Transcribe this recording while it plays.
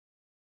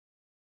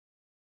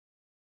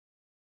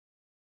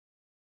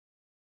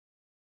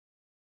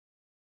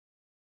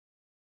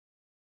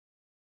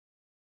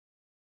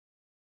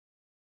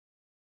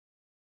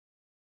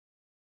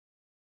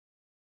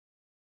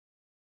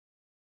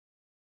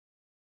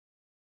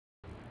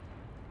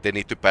they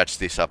need to patch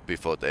this up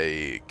before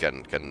they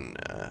can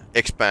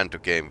expand the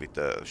game with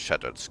the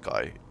Shattered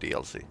Sky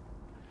DLC,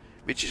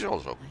 which is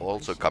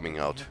also coming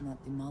out.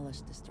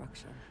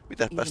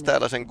 Mitäpäs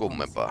täällä sen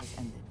kummempaa?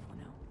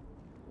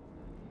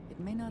 It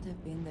may not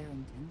have been their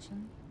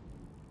intention,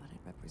 but it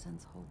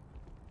represents hope.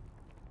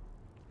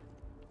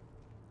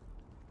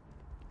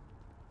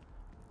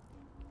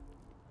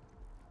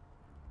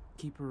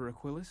 Keeper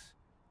Aquilus,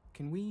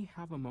 can we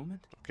have a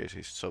moment? Okay,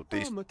 so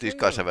these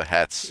guys have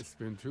hats. It's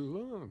been too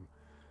long.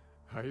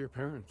 How are your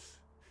parents?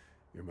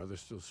 Your mother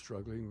still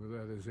struggling with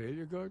that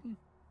azalea garden?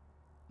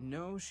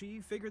 No,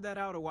 she figured that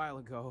out a while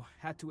ago.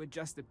 Had to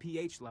adjust the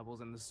pH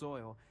levels in the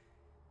soil.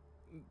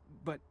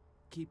 But,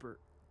 Keeper,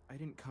 I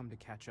didn't come to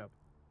catch up.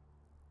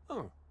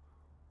 Oh,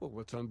 well,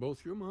 what's on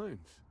both your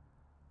minds?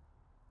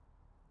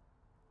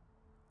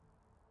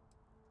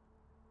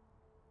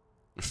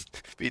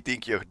 We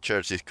think your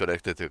church is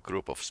connected to a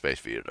group of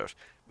space weirdos.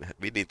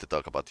 We need to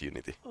talk about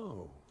Unity.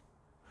 Oh,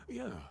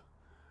 yeah.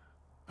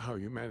 How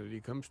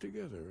humanity comes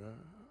together.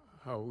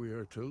 How we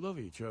are to love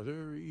each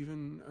other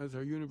even as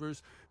our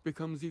universe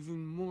becomes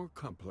even more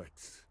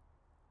complex.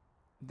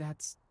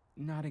 That's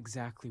not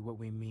exactly what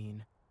we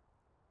mean.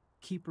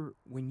 Keeper,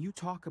 when you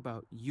talk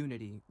about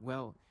unity,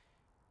 well,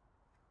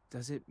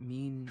 does it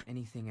mean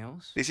anything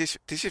else? This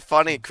is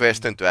funny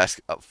question to ask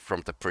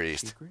from the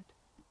priest. Secret?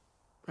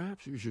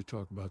 Perhaps we should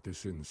talk about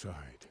this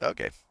inside.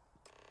 Okay.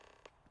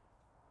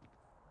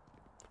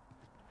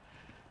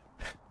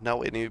 Now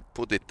when you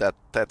put it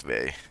that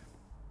way,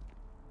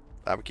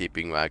 I'm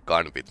keeping my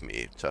gun with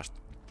me just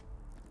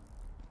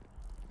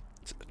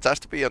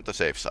to be on the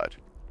safe side.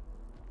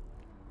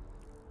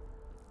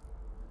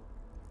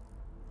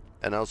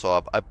 And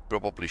also I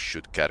probably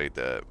should carry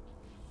the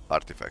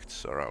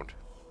artifacts around.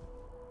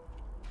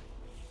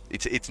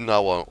 It's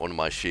now on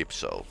my ship,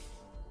 so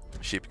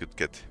ship could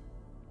get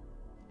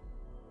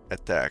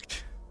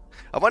attacked.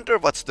 I wonder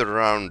what's the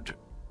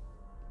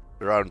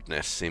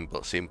roundness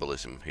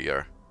symbolism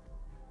here.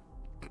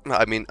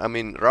 I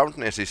mean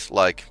roundness is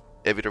like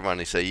everyone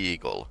is a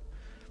eagle.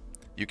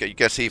 You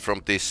can see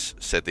from this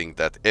setting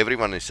that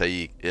everyone is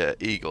a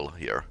eagle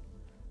here.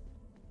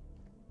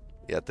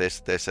 Yeah,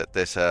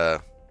 there's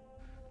a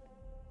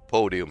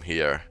podium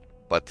here,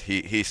 but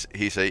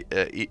he's a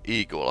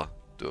equal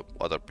to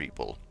other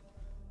people,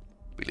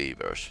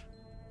 believers,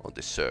 on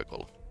this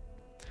circle.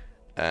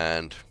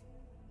 And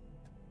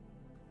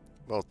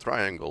well,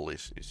 triangle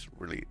is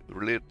really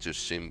religious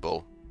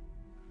symbol,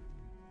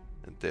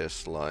 and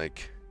there's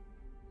like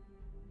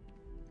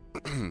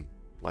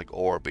like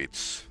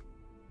orbits.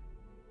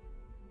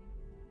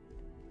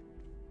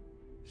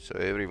 So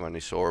everyone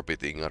is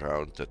orbiting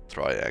around the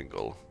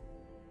triangle.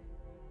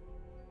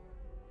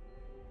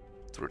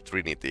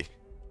 Trinity.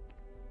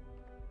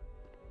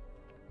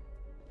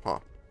 Huh.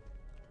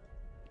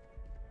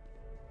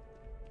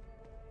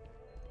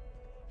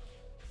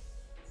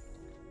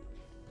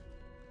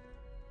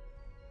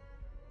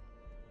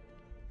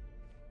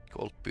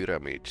 Called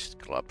pyramid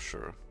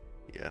sculpture.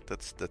 Yeah,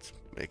 that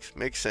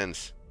makes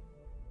sense.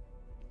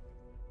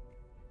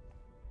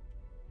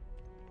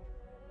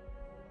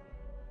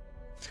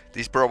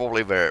 These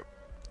probably were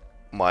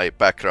my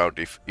background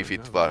if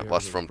it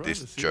was from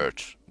this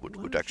church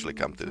would actually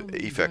come to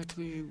effect.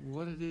 Exactly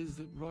what it is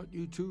that brought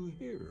you two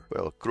here?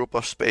 Well, group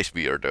of space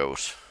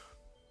weirdos.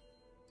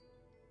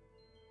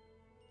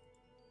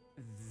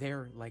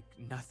 They're like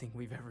nothing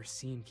we've ever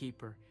seen,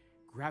 Keeper.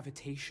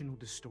 Gravitational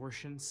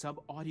distortion,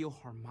 sub-audio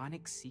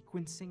harmonic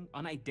sequencing,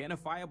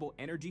 unidentifiable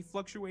energy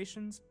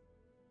fluctuations.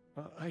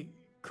 I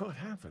caught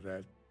half of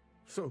that.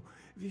 So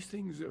these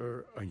things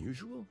are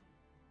unusual,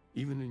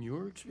 even in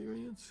your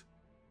experience?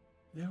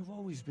 There have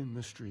always been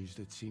mysteries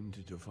that seem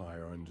to defy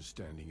our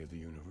understanding of the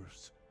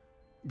universe,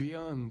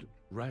 beyond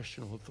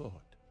rational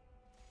thought.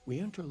 We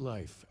enter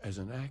life as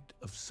an act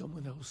of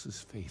someone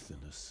else's faith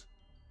in us.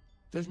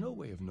 There's no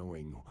way of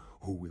knowing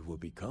who we will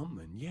become,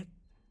 and yet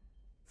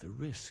the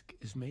risk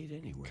is made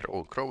anyway.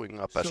 Growing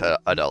up as an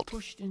adult.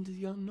 Pushed into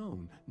the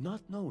unknown,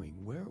 not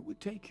knowing where it would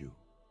take you.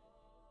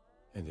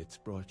 And it's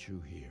brought you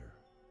here.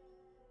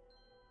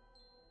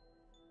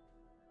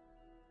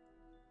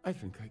 I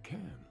think I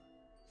can.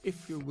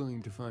 If you're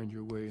willing to find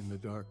your way in the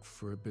dark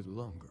for a bit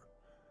longer,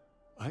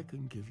 I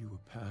can give you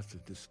a path to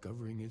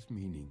discovering its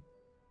meaning.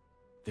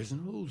 There's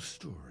an old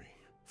story,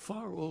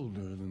 far older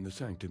than the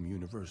Sanctum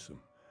Universum,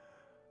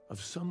 of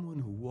someone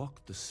who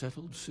walked the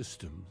settled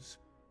systems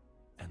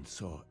and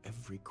saw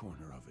every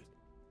corner of it.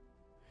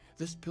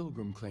 This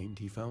pilgrim claimed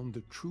he found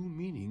the true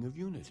meaning of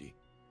unity.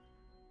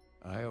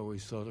 I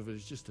always thought of it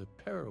as just a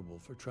parable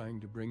for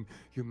trying to bring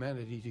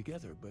humanity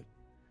together, but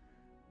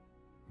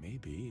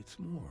maybe it's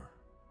more.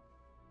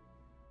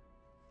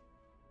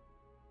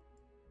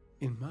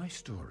 In my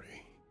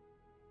story,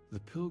 the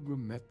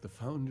pilgrim met the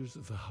founders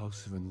of the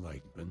House of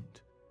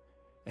Enlightenment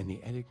and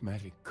the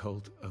enigmatic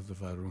cult of the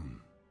Varun.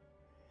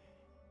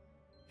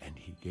 And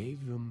he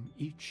gave them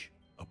each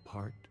a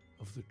part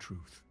of the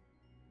truth.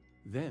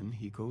 Then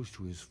he goes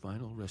to his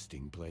final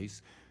resting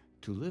place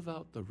to live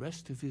out the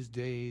rest of his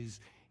days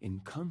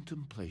in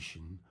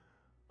contemplation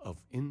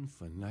of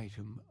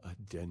infinitum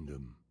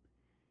addendum,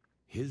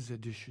 his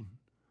addition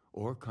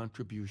or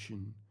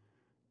contribution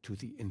to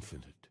the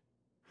infinite.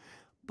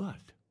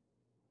 But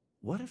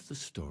what if the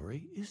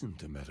story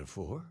isn't a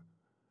metaphor,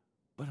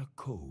 but a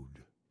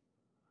code?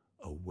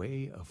 A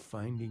way of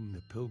finding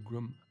the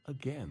pilgrim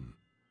again,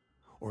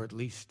 or at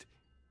least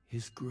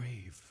his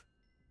grave.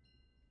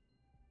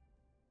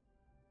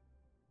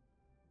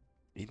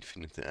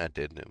 Infinite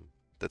addendum.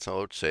 That's an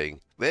old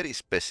saying. Very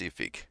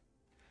specific.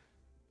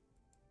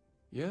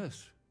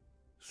 Yes,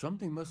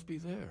 something must be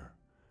there.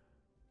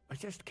 I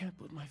just can't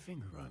put my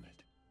finger on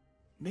it.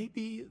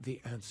 Maybe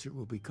the answer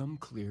will become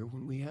clear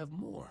when we have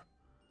more.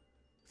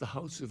 The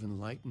House of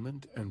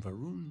Enlightenment and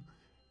Varun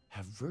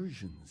have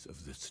versions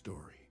of this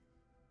story.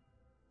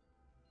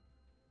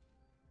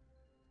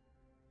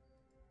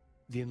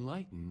 The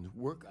Enlightened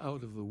work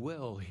out of the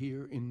well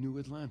here in New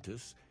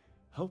Atlantis,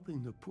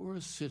 helping the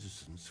poorest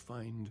citizens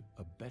find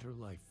a better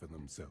life for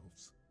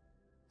themselves.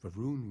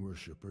 Varun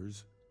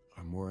worshippers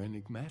are more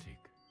enigmatic,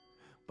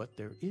 but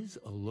there is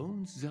a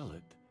lone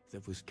zealot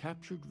that was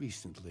captured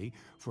recently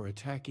for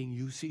attacking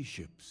UC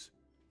ships.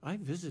 I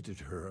visited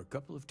her a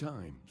couple of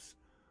times.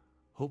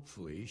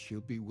 Hopefully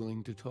she'll be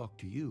willing to talk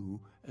to you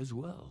as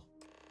well.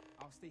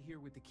 I'll stay here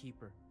with the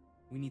Keeper.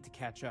 We need to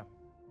catch up.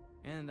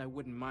 And I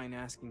wouldn't mind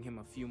asking him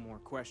a few more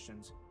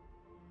questions.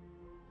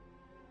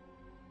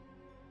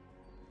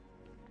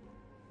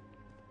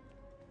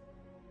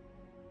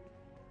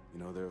 You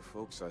know, there are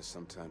folks I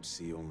sometimes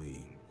see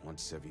only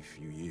once every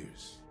few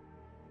years.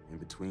 In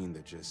between,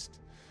 they're just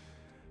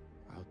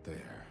out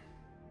there,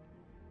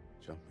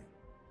 jumping.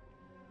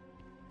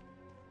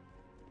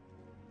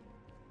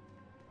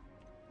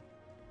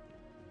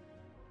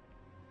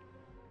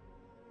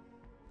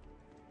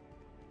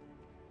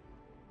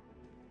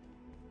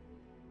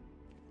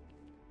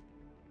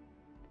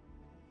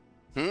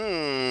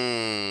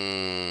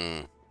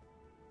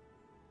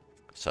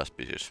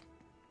 Suspicious.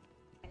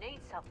 You need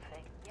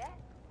something, yeah?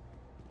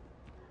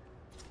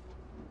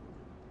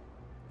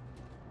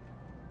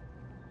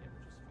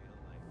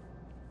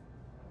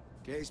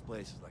 Kay's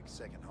place is like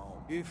second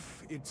home.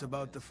 If it's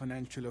about the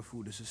financial or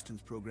food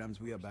assistance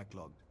programs, we are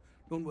backlogged.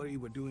 Don't worry,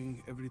 we're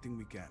doing everything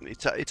we can.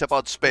 It's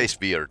about space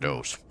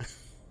weirdos.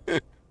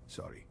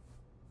 Sorry.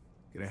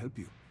 Can I help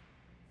you?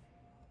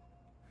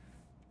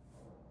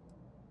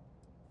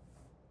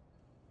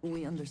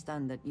 We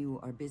understand that you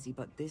are busy,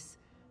 but this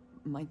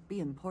might be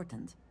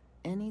important.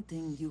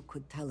 Anything you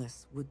could tell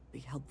us would be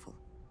helpful.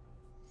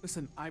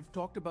 Listen, I've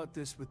talked about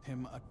this with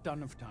him a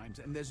ton of times,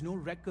 and there's no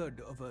record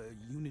of a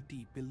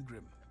Unity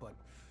pilgrim. But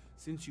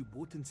since you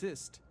both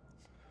insist,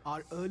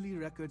 our early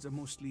records are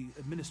mostly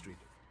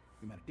administrative.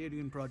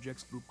 Humanitarian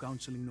projects, group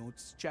counseling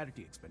notes,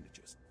 charity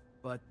expenditures.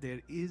 But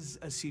there is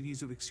a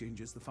series of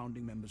exchanges the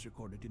founding members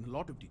recorded in a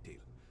lot of detail.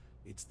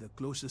 It's the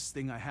closest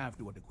thing I have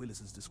to what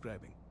Aquilus is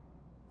describing.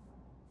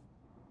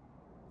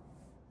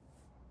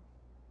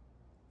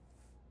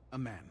 A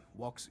man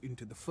walks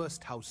into the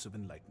first House of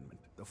Enlightenment.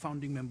 The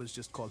founding members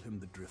just call him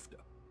the Drifter.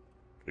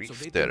 So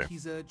they think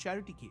he's a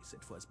charity case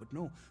at first, but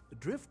no, the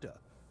Drifter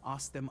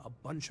asks them a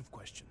bunch of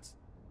questions.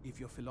 If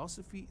your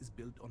philosophy is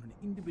built on an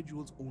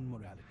individual's own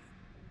morality,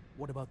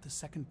 what about the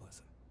second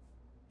person?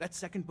 That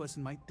second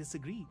person might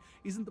disagree.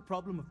 Isn't the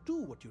problem of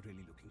two what you're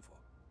really looking for?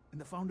 And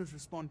the founders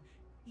respond,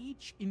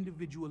 each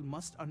individual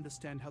must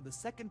understand how the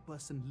second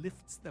person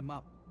lifts them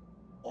up.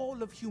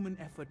 All of human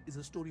effort is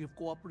a story of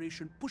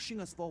cooperation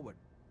pushing us forward.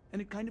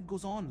 And it kind of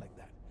goes on like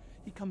that.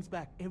 He comes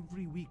back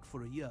every week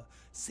for a year.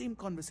 Same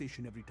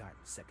conversation every time.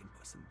 Second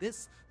person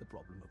this, the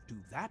problem of two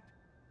that.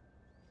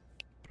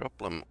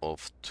 Problem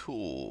of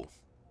two.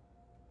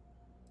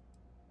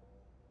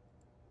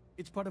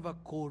 It's part of our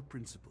core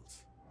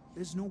principles.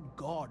 There's no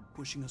God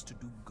pushing us to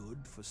do good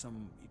for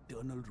some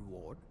eternal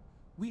reward.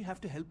 We have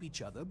to help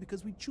each other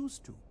because we choose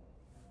to.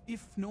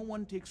 If no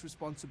one takes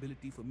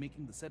responsibility for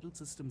making the settled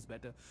systems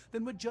better,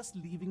 then we're just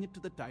leaving it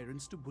to the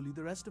tyrants to bully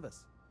the rest of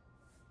us.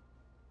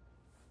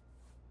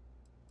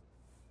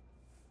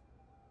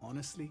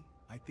 Honestly,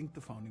 I think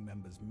the founding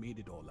members made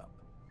it all up.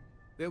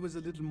 There was a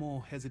little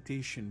more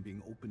hesitation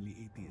being openly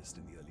atheist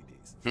in the early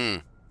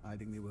days. I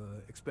think they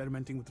were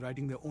experimenting with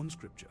writing their own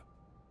scripture.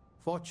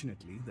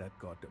 Fortunately, that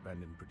got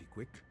abandoned pretty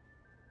quick.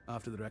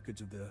 After the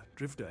records of the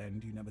Drifter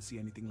end, you never see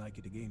anything like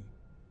it again.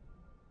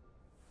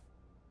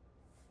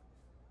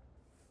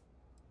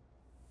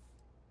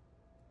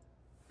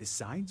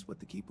 Besides what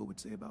the Keeper would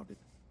say about it,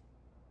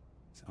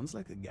 sounds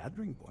like a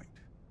gathering point,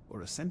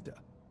 or a center.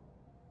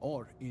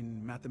 Or,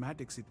 in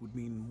mathematics, it would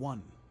mean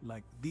one,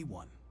 like the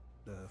one,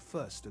 the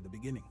first or the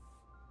beginning.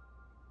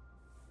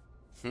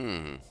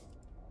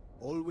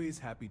 Always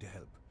happy to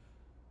help.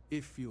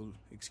 If you'll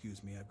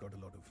excuse me, I've got a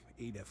lot of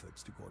aid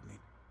efforts to coordinate.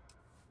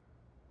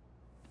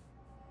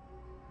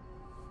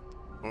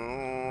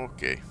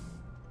 Okay.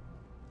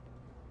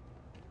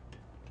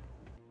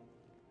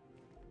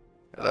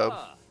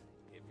 Hello.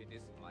 If it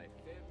isn't my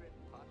favorite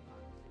pot,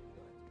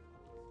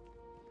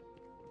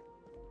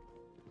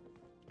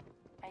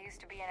 I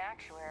used to be an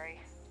actuary.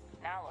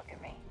 Now look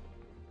at me.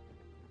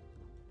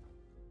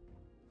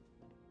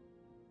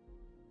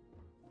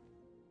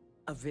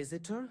 A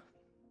visitor?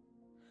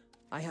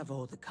 I have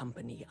all the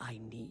company I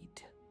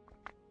need.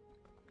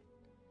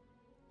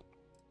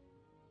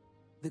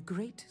 The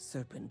Great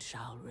Serpent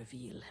shall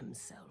reveal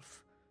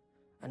himself,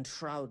 and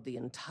shroud the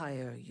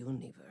entire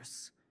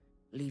universe,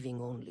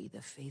 leaving only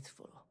the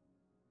faithful.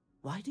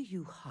 Why do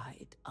you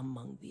hide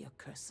among the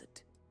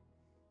accursed?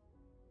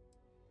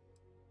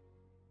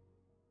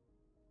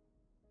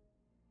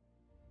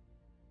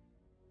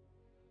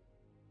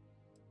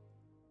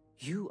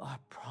 You are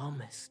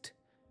promised.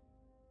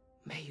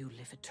 May you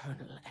live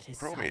eternal at his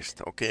side.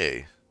 Promised,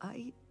 okay.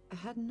 I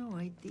had no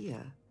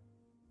idea.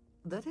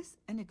 That is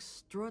an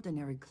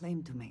extraordinary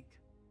claim to make.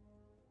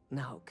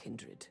 Now,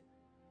 Kindred,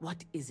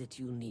 what is it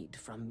you need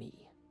from me?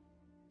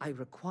 I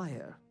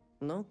require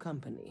no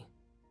company.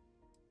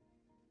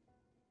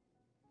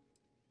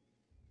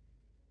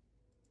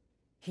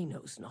 He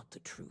knows not the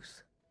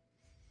truth.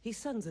 He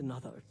sends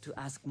another to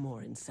ask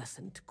more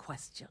incessant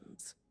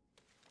questions.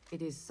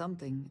 It is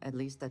something, at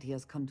least, that he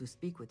has come to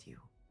speak with you.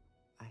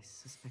 I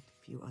suspect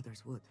few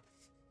others would.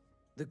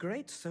 The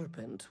Great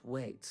Serpent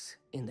waits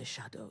in the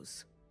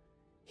shadows.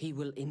 He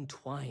will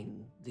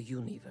entwine the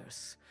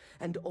universe,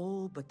 and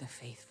all but the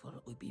faithful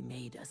will be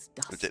made as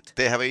dust.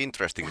 They have an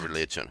interesting That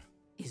religion.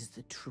 is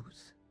the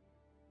truth.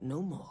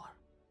 No more,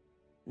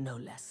 no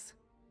less.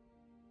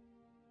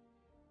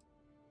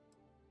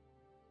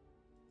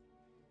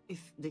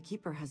 If the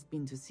Keeper has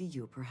been to see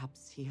you,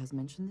 perhaps he has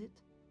mentioned it?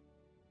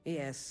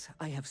 Yes,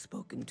 I have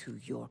spoken to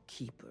your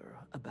Keeper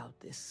about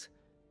this.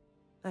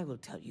 I will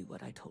tell you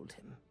what I told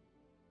him,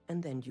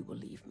 and then you will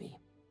leave me.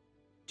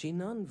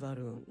 Jinan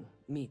Varun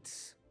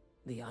meets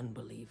the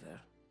unbeliever.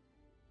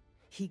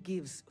 He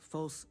gives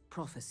false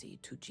prophecy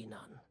to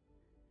Jinan.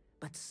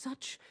 But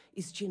such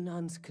is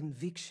Jinan's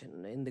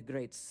conviction in the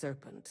Great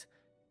Serpent,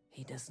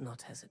 he does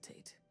not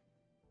hesitate.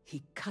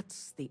 He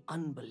cuts the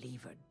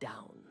unbeliever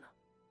down.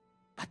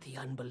 But the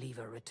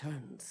unbeliever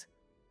returns.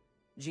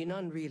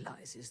 Jinan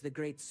realizes the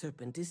Great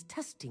Serpent is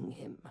testing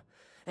him,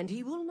 and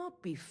he will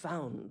not be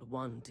found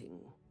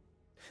wanting.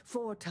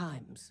 4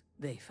 times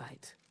they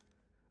fight.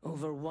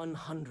 Over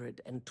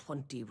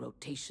 120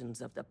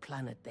 rotations of the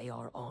planet they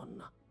are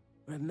on.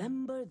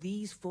 Remember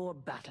these 4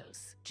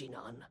 battles,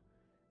 Jinan,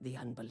 the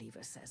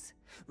unbeliever says.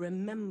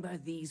 Remember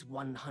these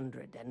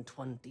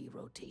 120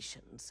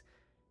 rotations.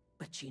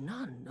 But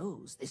Jinan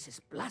knows this is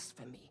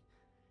blasphemy,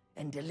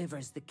 and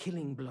delivers the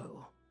killing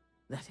blow.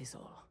 That is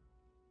all.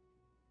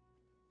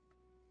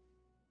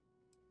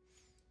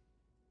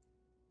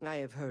 I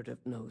have heard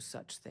of no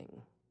such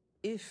thing.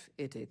 If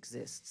it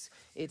exists,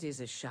 it is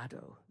a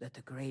shadow that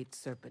the Great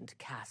Serpent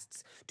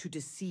casts to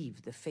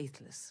deceive the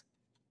faithless.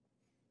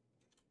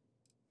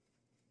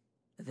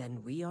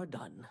 Then we are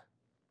done.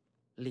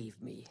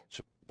 Leave me.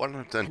 So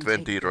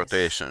 120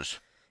 rotations.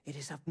 It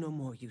is of no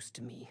more use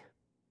to me,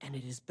 and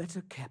it is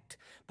better kept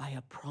by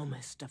a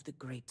promise of the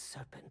Great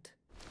Serpent.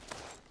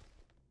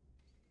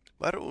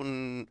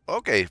 Varun...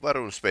 Okay,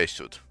 Varun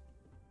spacesuit.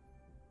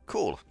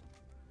 Cool.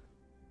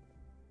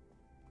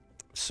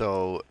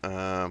 So,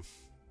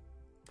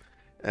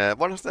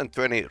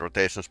 120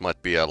 rotations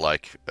might be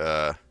like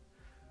a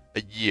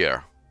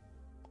year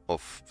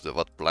of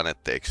what planet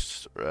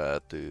takes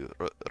to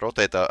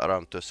rotate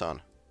around the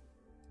sun.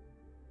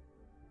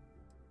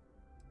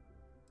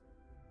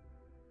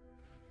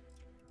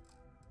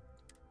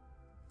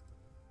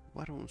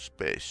 Varun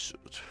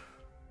spacesuit.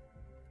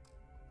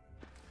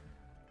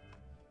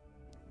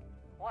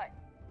 What?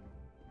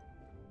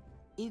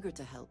 Eager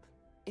to help,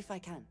 if I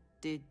can.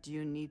 Did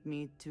you need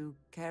me to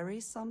carry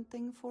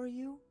something for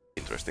you?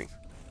 Interesting.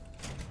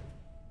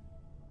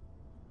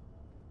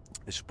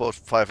 I suppose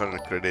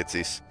 500 credits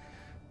is...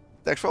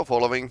 Thanks for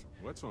following.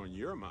 What's on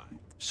your mind?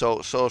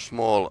 So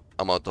small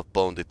amount of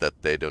bounty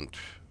that they don't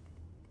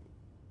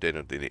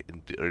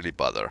really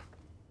bother.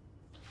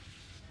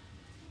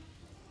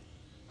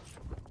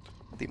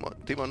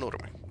 Timo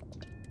Nurmi.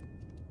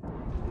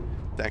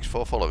 Thanks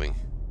for following.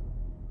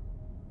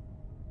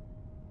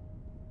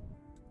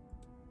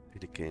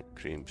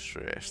 Pilgrim's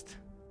Rest.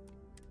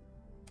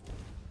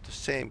 The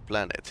same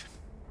planet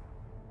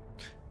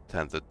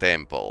than the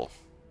temple.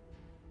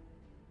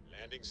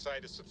 Landing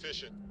site is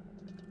sufficient.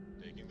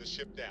 Taking the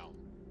ship down.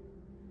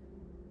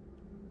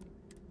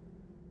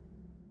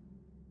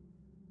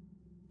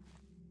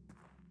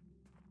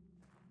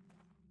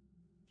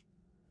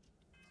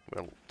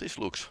 Well, this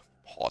looks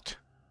hot.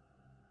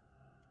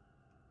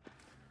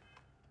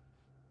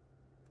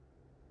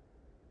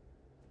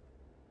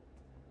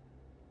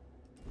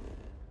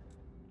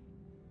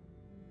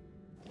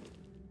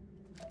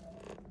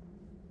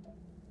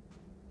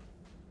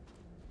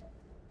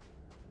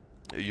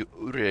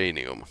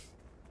 Uranium.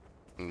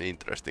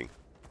 Interesting.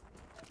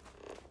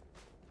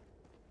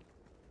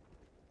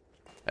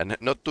 And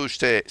not too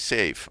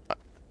safe.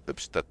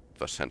 Oops, that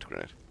was hand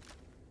grenade.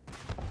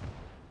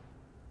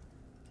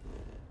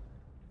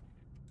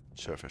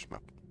 Surface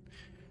map.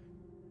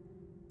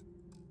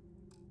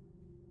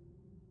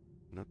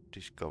 Not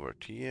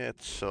discovered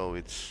yet, so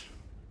it's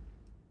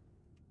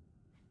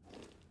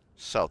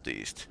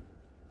southeast.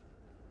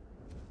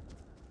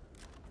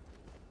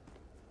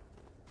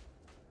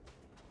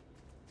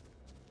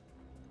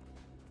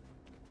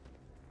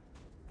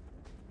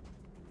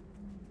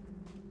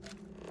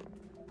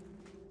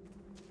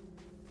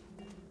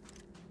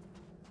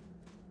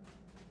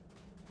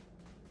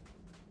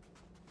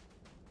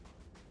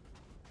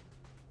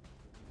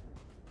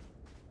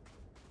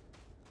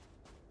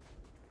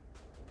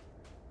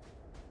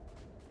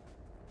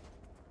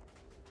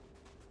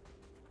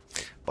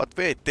 But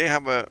wait, they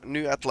have a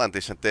new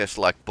Atlantis and there's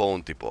like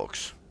bounty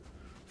box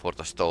for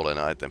the stolen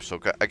items, so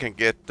I can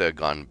get the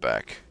gun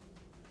back.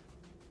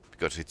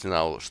 Because it's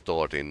now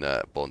stored in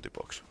a bounty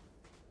box.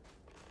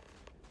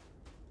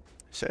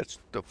 Search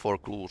for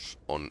clues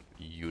on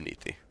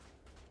Unity.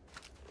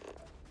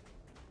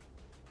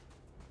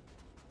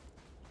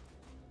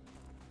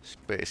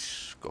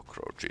 Space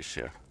cockroaches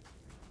here.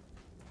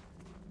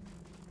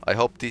 I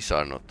hope these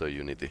are not the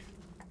Unity.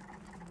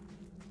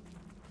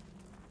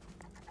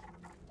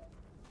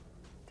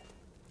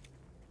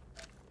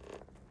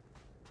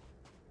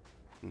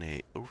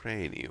 Nay,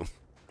 uranium.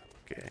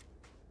 Okay.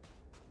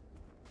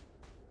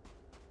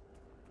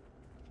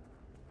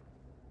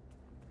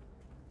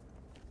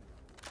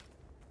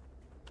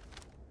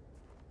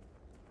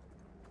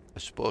 I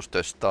suppose the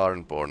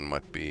Starborn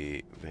might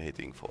be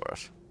waiting for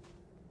us.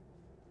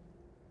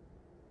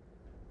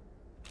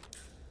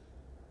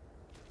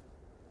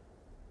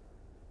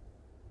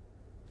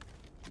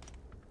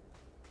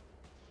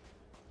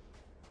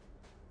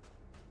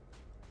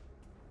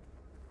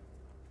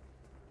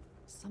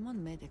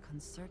 Someone made a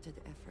concerted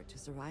effort to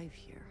survive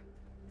here,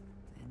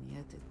 and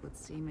yet it would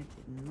seem it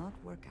did not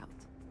work out.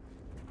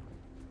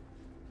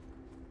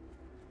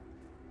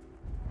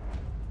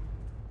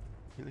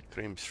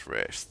 Pilgrim's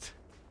Rest.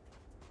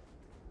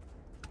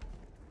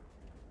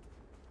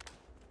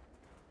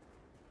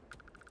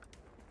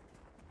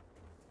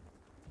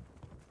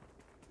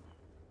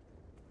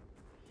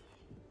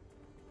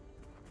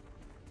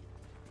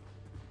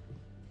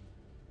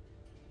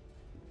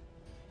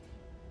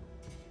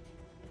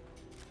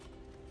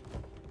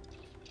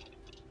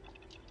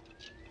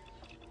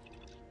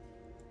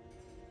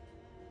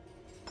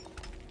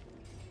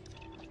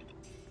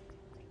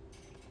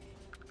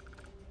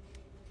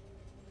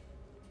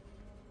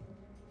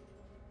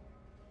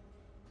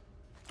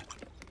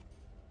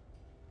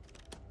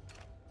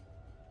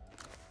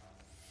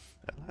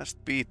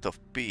 Last bit of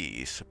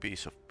peace, a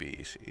piece of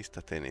peace. Is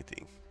that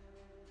anything?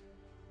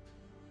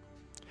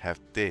 Have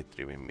they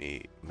driven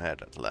me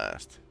mad at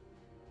last?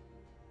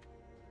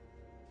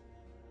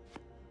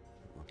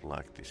 Not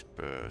like this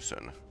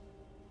person.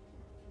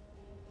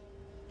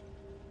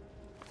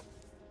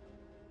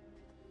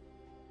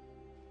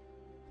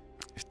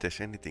 If there's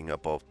anything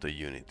about the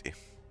Unity.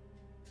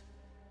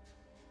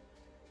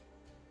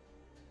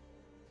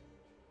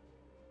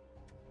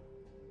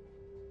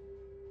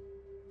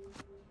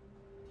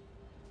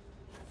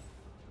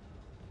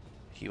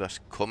 He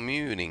was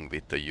communing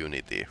with the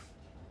Unity.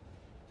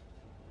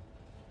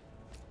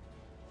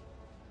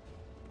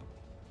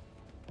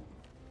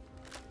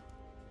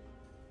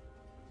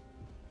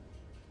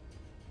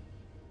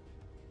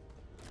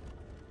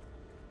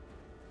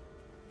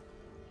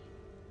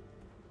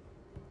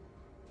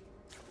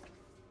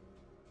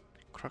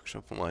 Crux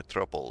of my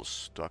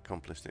troubles to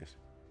accomplish this.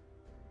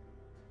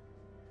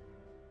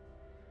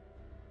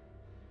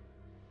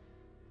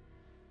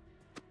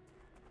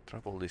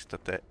 Trouble is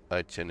that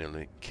I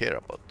genuinely care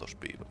about those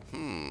people.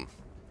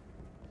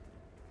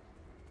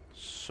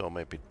 So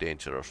maybe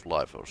dangerous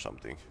life or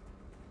something.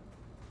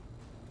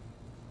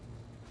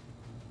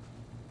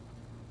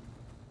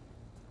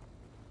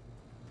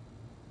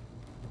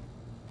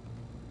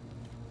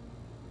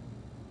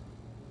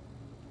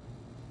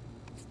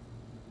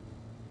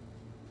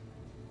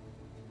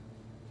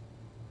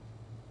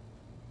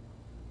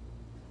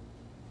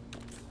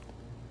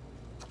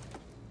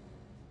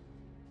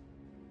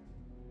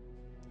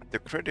 The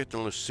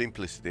creditless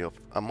simplicity of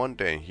a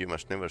mundane human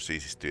never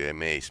ceases to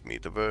amaze me.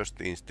 The worst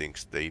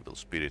instincts the evil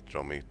spirit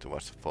draw me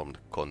towards formed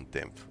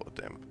contempt for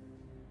them.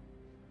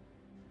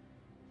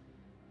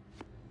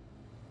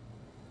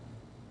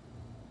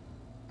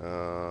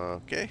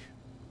 Okay.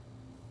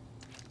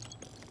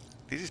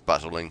 This is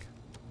puzzling.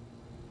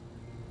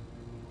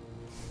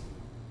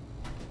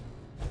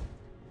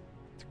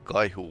 The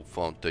guy who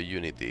found the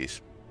Unity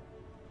is,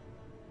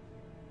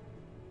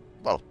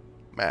 well,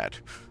 mad.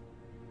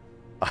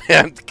 I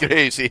am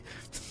crazy.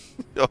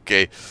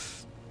 Okay.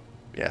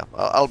 Yeah,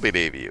 I'll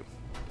believe you.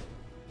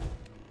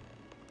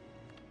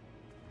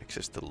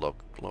 Access the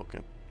locked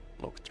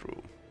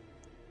room.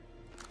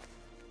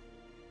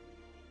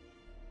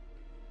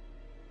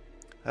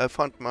 I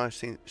found my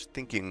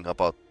thinking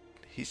about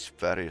his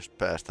various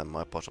past and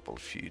my possible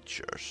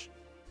futures.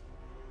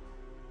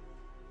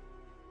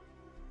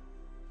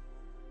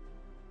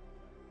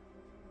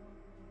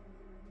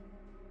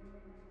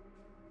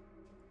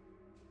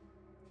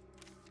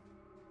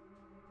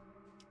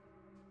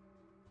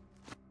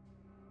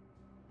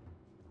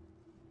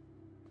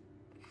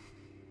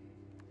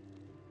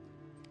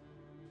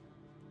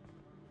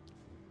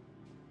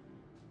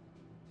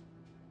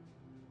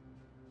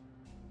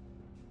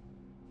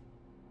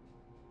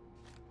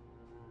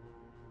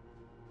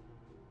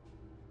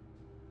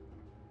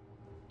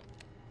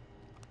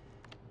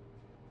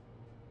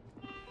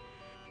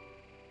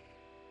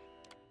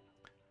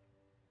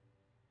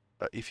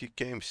 If you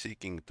came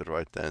seeking the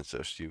right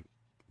answers, you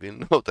will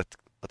know that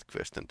what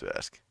question to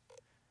ask.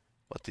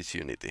 What is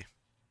Unity?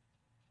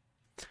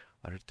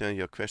 I return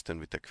your question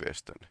with a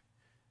question.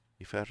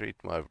 If I read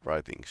my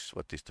writings,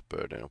 what is the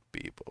burden of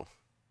people?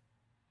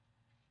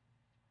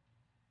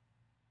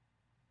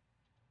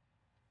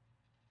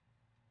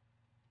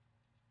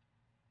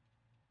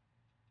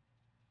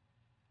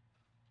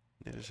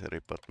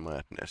 Necessary but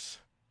madness.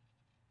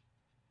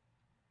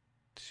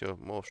 It's your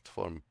most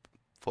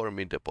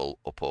formidable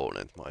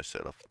opponent,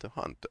 myself, the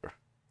hunter.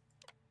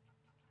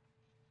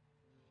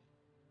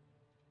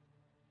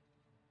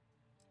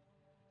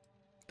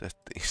 That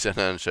is an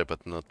answer,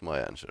 but not my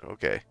answer.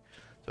 Okay,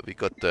 so we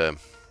got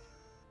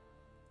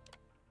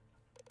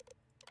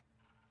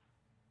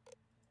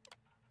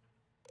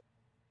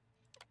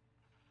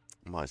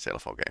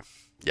myself. Okay,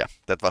 yeah,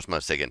 that was my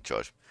second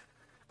choice.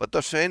 What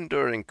does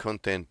enduring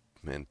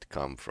contentment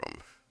come from?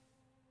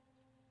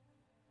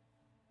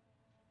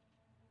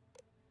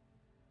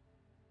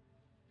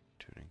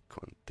 Enduring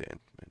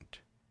contentment.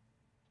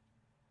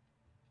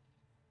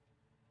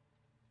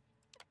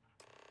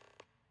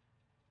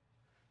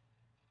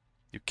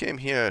 You came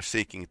here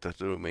seeking the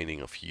true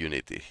meaning of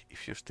unity.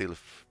 If you still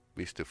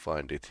wish to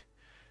find it,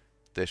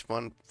 there's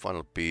one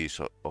final piece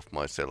of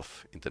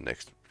myself in the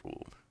next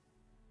room.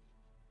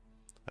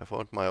 I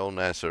found my own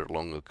answer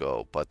long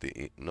ago, but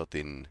not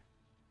in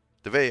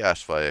the way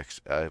as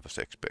I was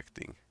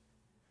expecting.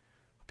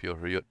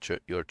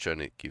 Your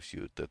journey gives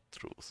you the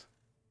truth.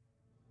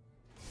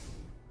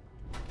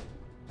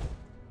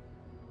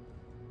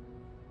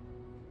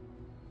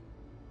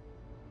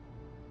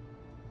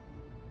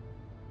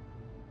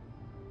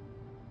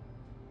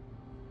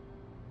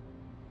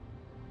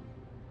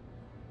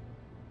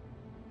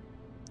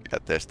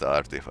 Bethesda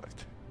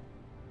artifact.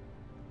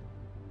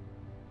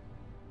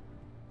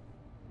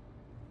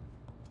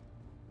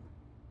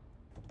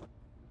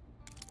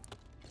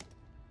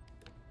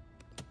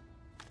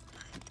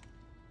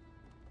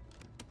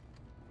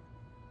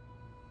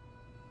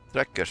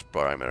 Tracker's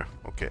primer,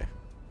 okay.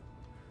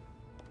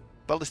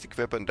 Ballistic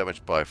weapon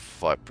damage by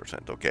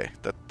 5%, okay.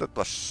 That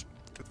was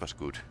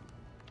good.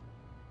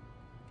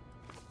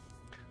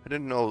 I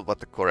don't know what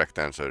the correct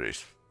answer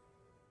is.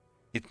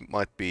 It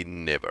might be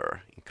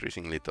never.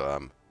 Increasingly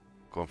I'm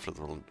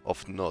comfortable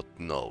of not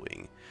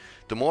knowing.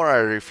 The more I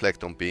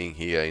reflect on being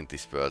here in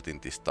this world in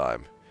this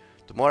time,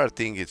 the more I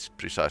think it's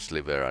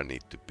precisely where I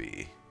need to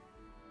be.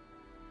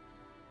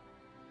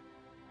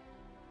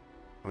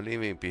 I'm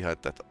leaving behind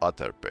that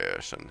other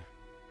person.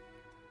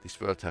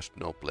 This world has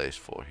no place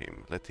for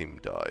him. Let him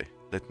die.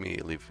 Let me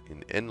live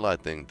in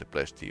enlightening the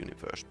blessed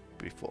universe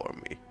before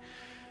me.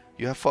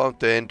 You have found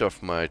the end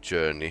of my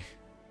journey,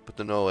 but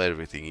to know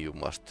everything you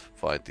must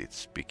find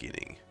its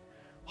beginning.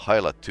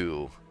 Hyla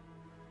 2.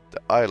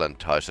 The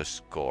island hides a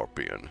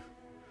scorpion.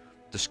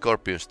 The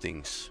scorpion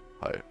sting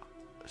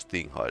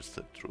hides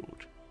the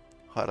truth.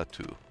 Hyla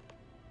 2.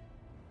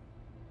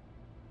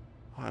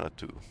 Hyla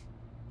 2.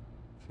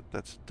 So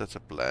that's a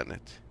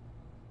planet.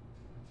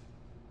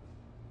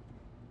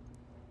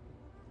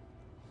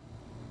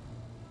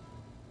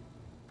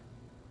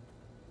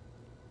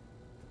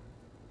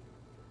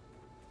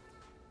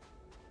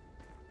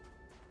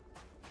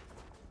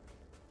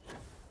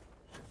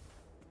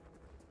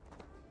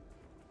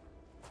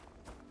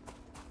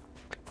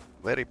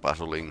 Very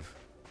puzzling.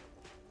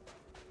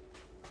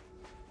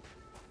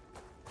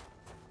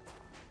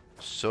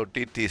 So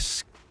did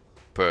this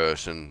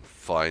person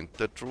find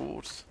the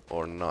truth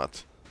or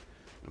not?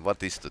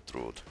 What is the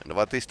truth? And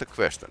what is the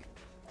question?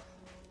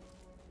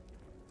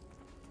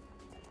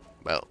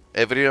 Well,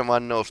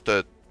 everyone knows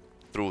the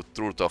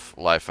truth of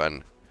life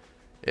and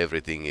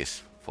everything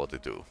is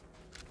 42.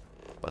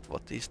 But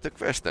what is the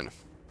question?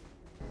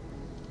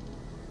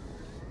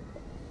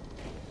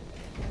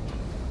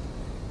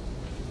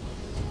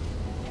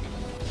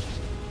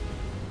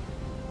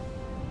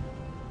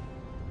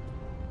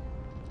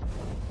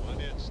 One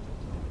instant,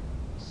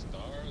 the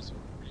stars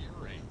are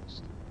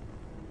rearranged.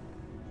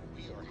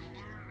 We are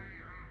here.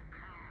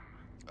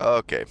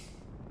 Okay.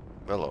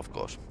 Well, of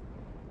course.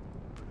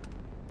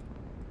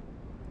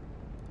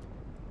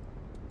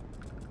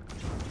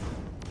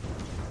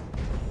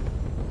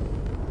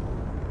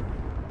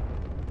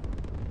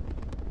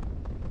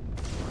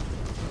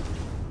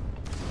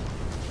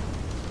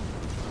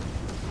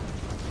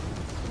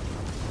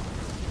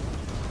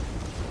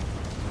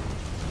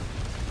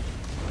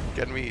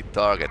 Can we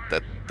target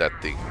that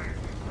thing?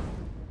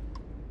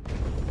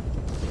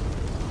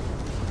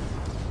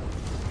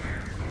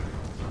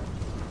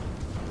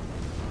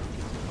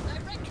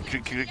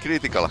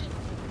 Critical.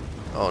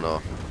 Oh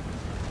no.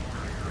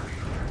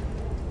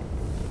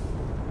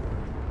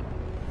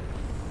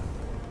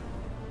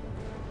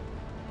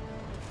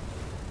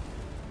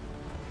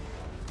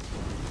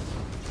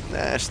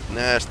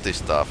 Nasty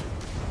stuff.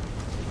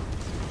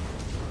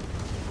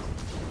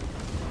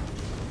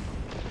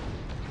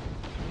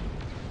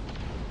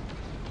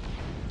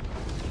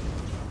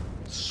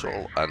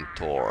 Sol and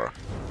Tor.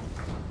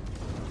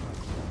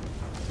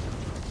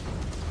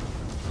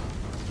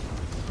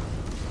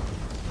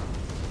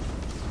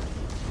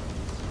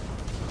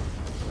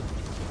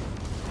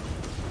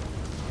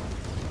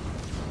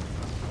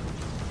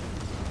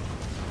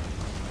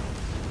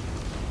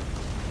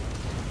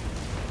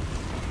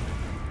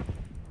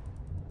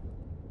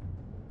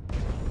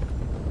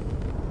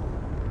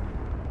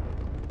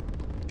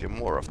 Get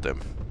more of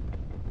them.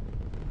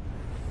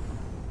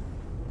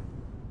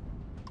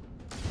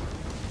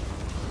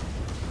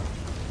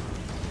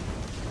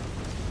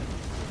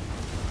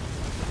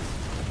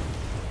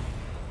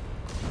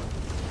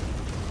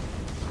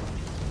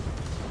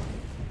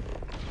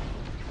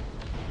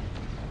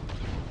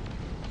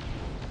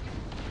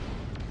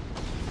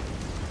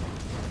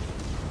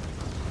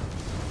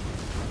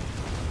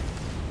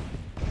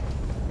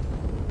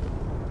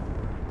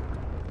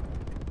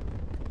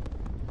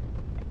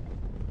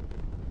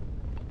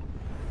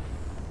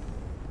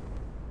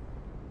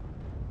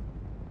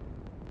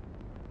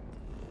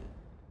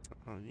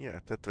 Oh, yeah,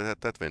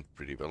 that went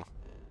pretty well.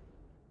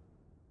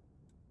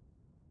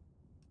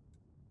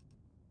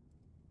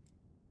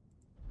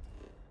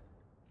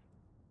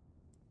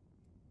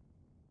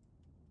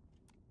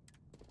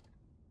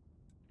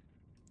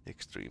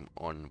 Extreme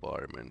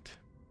environment.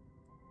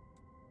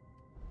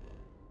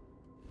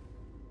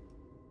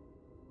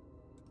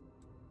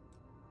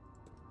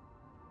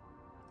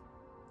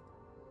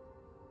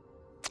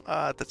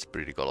 Ah, that's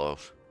pretty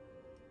close.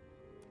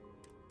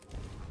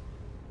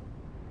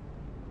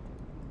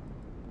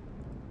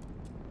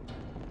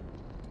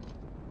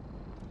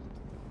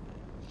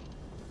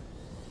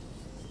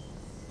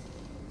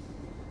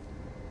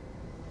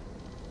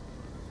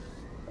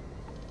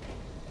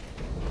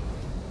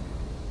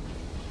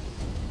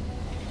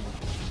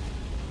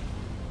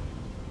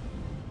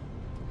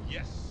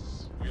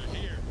 Yes, we're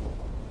here.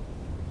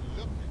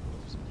 Look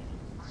at those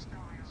beautiful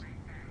stars.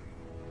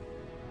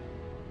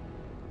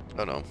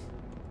 Oh no.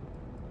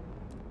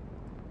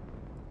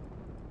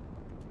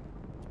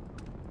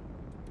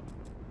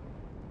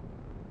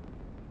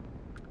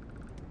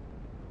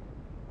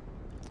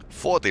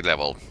 '40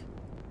 level.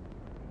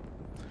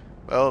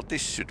 Well,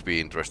 this should be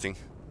interesting.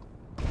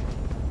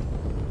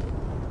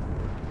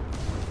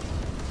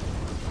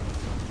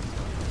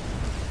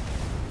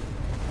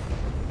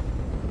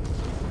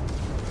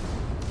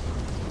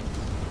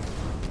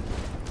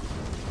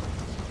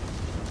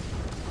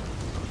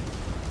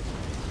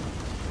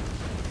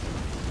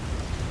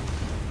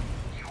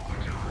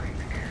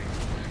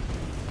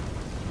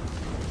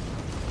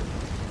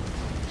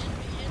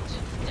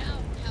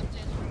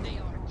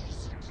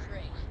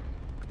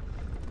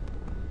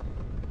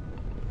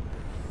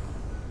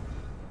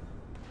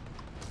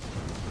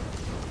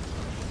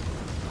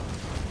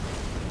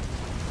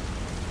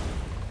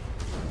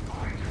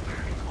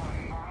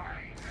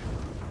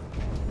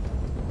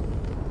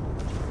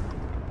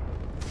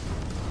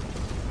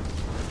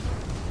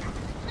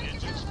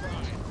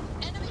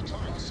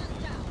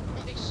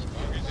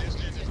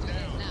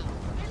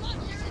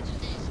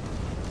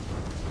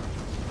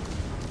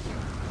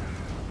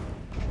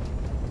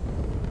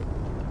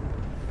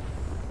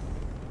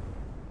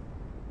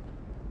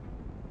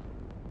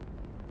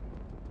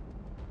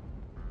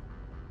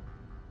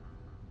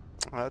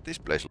 This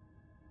place.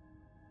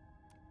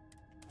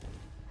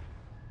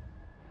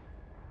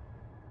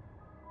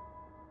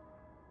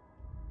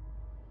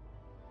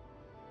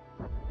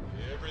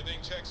 Everything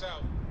checks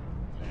out.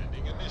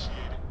 Landing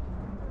initiated.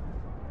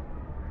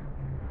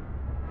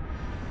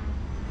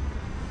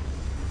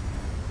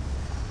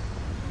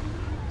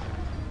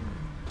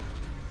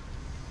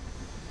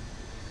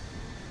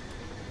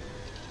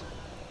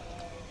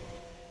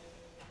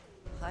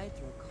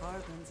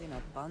 Hydrocarbons in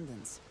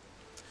abundance.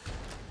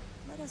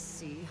 Let us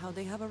see how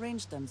they have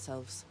arranged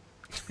themselves.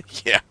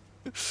 Yeah.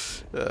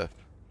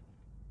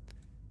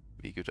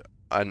 We could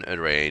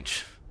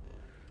unarrange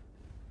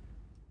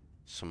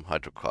some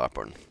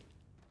hydrocarbon.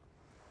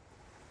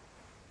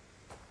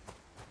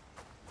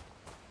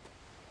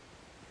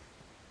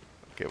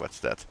 Okay, what's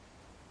that?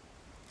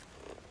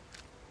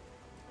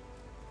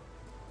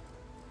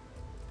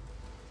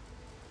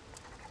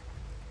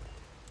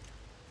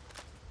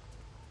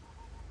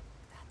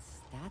 That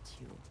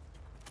statue.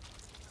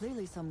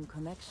 Clearly some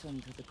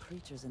connection to the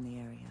creatures in the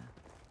area.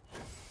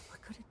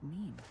 What could it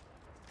mean?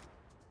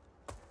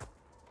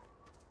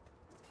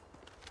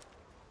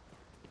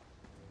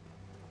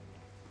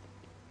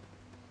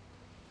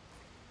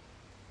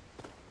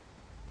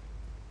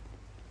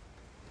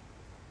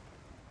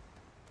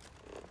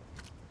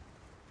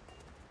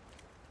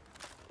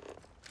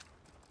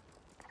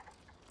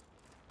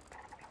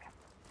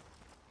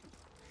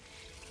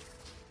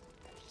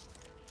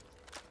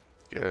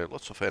 Yeah,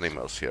 lots of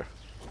animals here.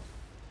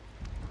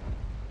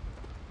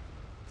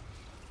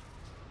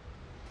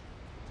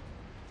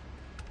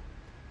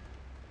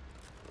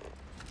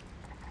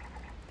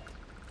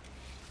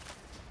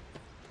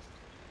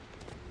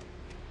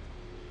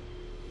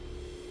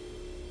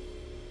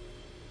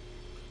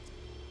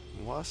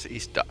 Was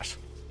ist das?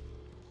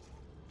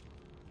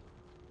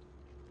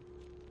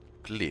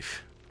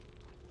 Cliff.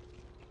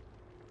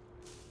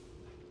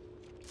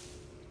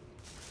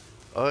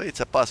 Oh, it's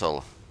a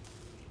puzzle.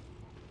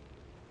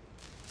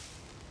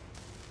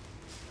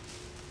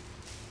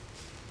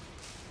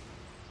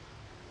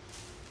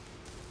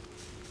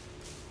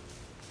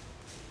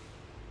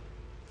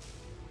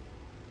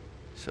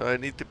 So I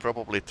need to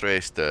probably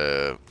trace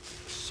the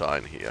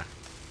sign here.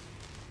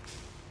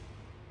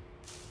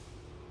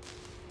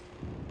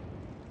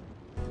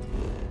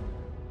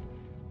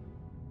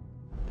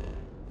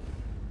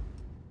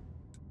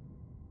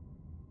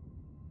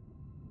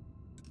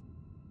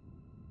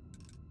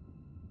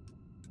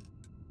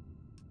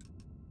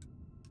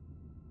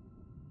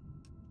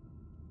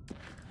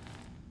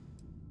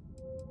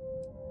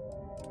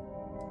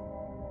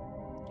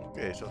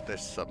 Okay, so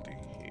there's something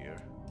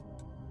here.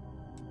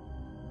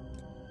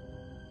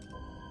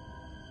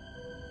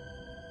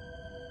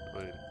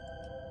 Wait.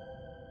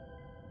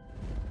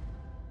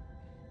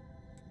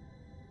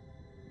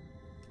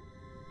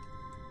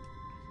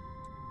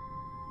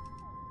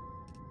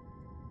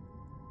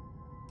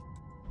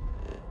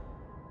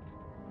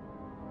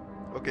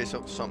 Okay,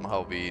 so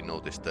somehow we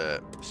noticed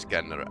the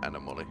scanner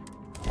anomaly.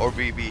 Or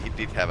we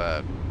did have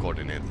a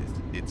coordinate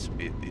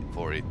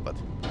for it, but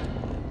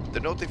the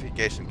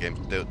notification came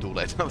too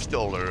late. I'm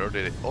still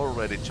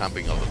already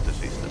jumping out of the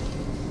system.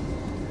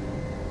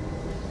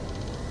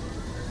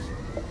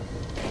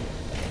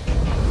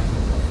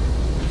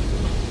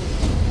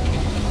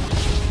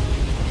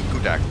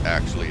 Could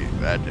actually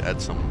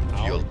add some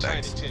fuel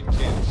tanks. Our tiny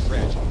tin-can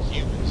fragile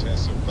humans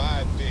has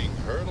survived being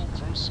hurtled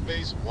through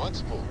space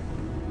once more.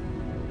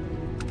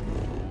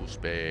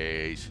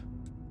 Space.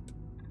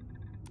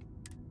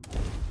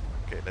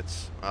 Okay,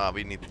 let's.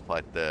 We need to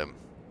fight the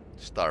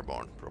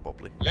Starborn,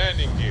 probably.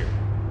 Landing gear.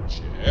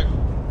 Check.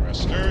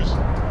 Thrusters.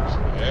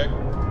 Check.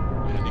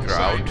 Landing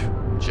Ground.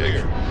 site.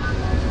 Check. Clear.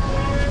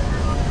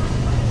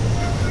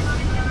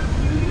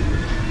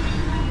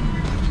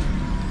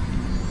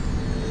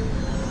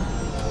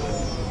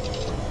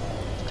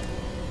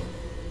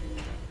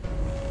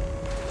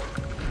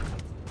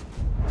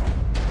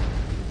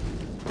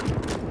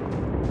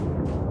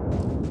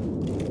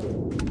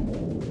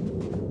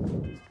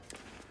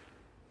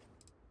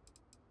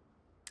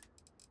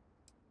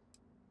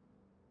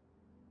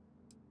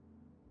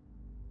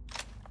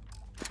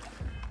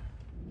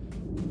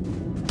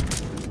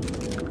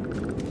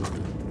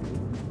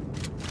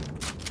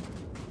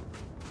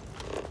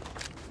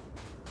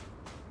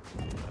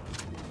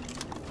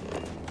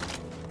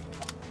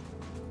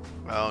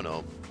 Oh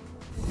no.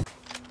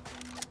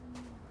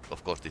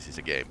 Of course this is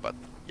a game, but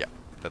yeah,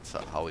 that's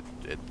how it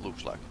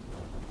looks like.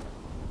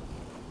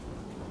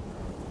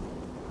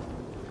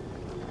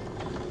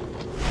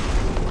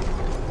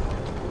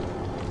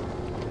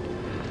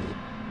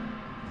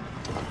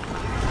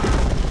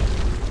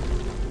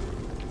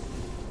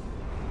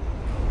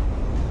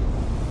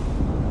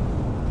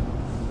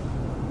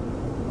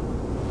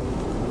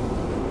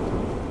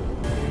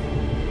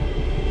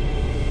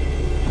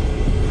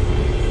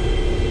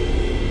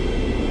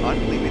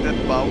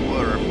 Unlimited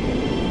power.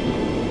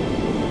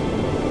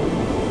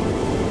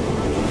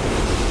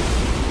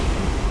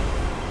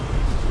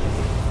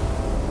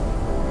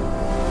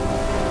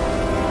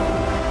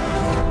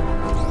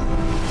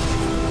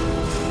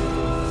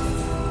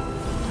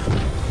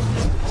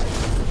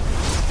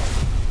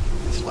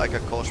 It's like a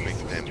cosmic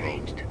temple.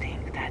 Strange to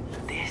think that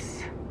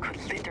this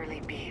could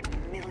literally be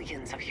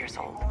millions of years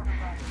old.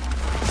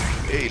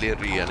 Alien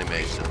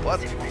reanimation. What?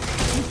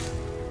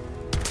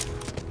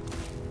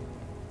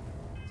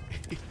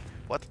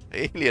 What?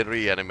 Alien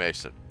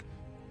reanimation.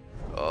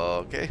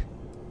 Okay.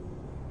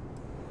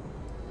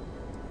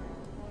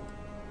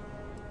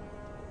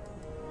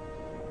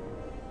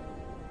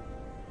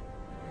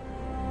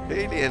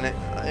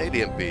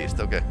 Alien beast,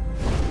 okay.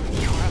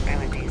 Your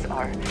abilities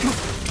are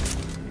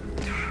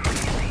truly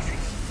amazing.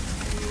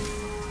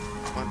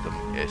 Quantum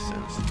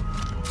essence.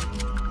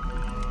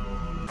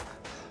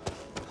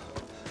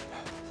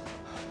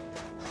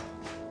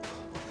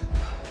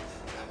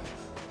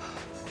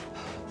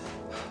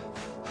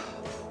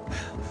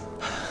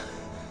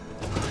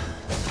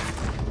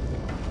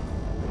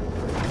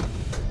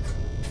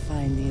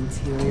 Find the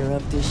interior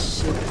of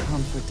this ship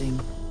comforting.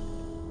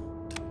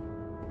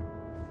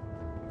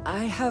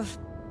 I have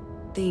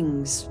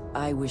things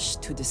I wish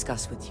to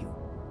discuss with you.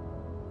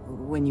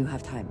 When you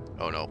have time.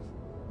 Oh no.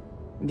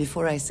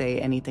 Before I say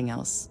anything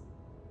else,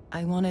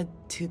 I wanted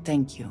to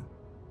thank you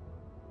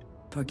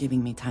for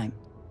giving me time.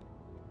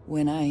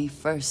 When I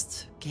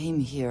first came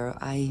here,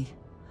 I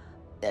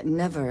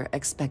never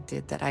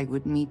expected that I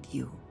would meet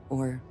you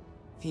or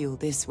feel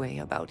this way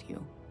about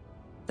you.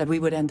 That we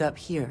would end up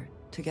here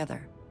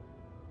together.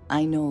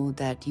 I know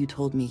that you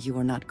told me you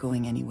were not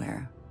going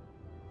anywhere,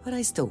 but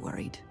I still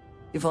worried,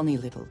 if only a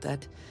little,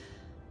 that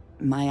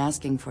my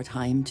asking for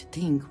time to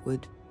think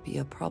would be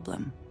a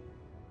problem.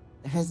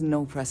 There is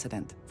no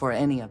precedent for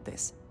any of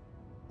this.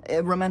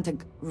 A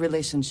romantic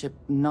relationship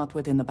not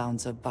within the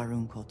bounds of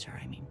Barun culture,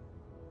 I mean.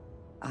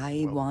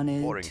 I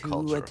wanted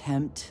to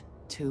attempt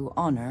to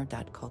honor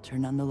that culture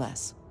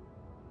nonetheless.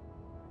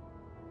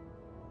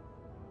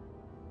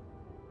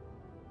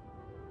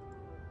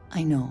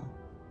 I know,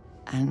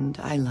 and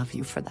I love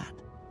you for that.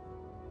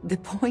 The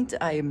point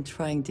I am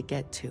trying to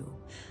get to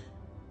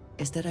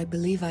is that I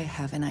believe I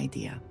have an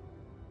idea,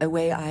 a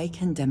way I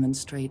can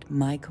demonstrate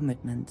my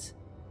commitment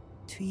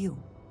to you.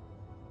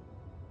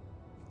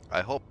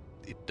 I hope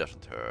it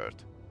doesn't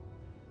hurt.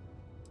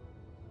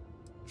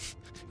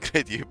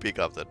 Great, you pick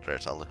up the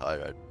dress, I'll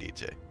hire a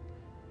DJ.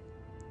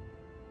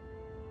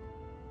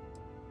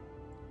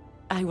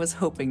 I was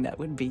hoping that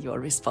would be your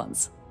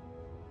response.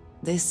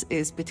 This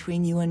is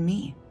between you and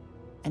me,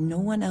 and no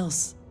one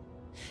else.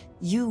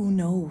 You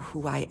know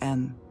who I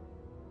am.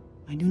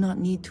 I do not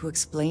need to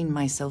explain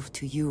myself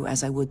to you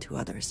as I would to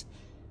others.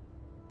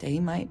 They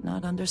might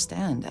not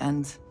understand,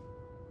 and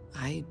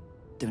I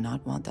do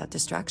not want that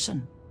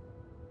distraction.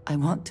 I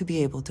want to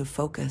be able to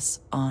focus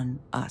on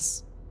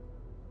us.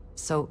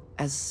 So,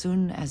 as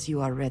soon as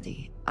you are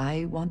ready,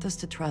 I want us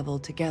to travel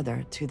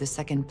together to the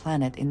second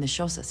planet in the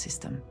Shosa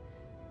system.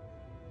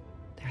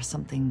 There's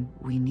something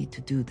we need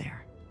to do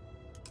there.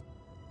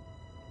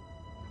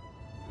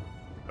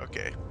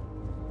 Okay.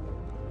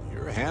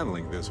 You're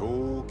handling this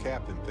whole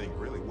captain thing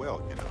really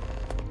well, you know.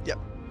 Yep.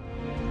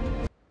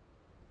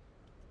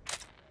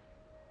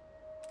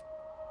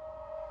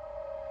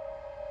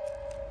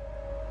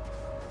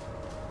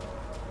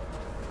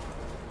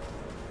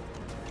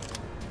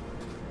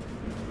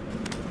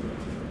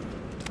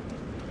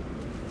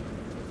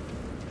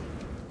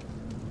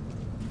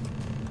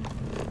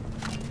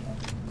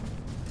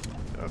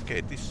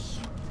 Okay, this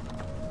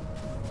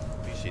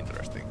is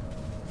interesting.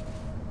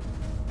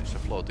 There's a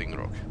floating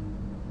rock.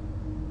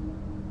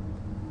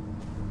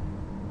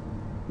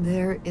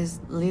 There is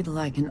little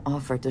I can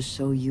offer to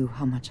show you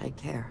how much I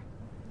care,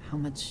 how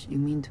much you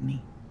mean to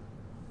me.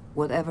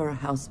 Whatever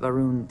House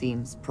Varun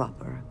deems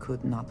proper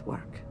could not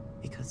work,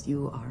 because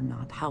you are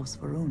not House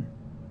Varun.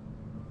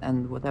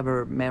 And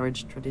whatever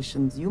marriage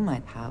traditions you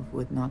might have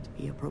would not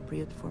be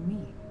appropriate for me.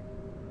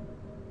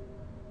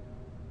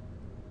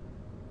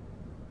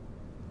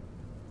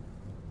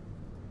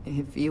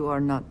 If you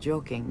are not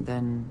joking,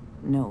 then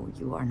no,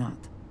 you are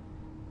not.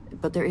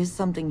 But there is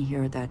something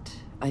here that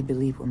I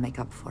believe will make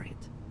up for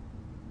it.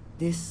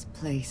 This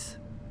place,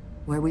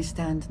 where we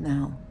stand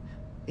now,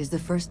 is the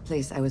first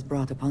place I was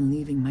brought upon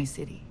leaving my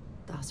city,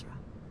 Dasra.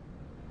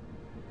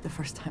 The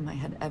first time I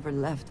had ever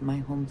left my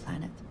home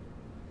planet.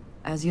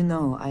 As you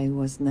know, I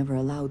was never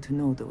allowed to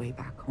know the way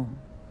back home.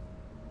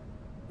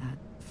 That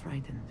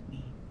frightened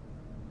me.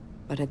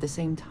 But at the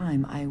same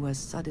time, I was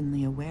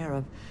suddenly aware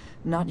of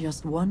not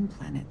just one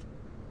planet,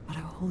 but a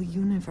whole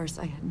universe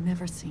I had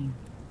never seen.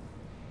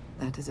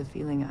 That is a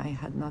feeling I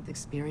had not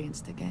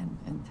experienced again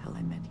until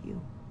I met you.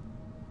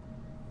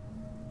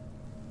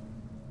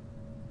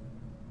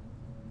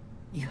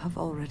 You have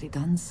already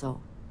done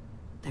so.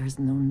 There is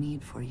no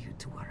need for you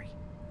to worry.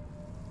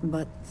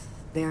 But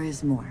there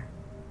is more.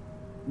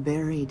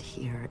 Buried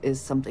here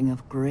is something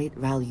of great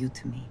value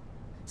to me.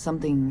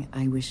 Something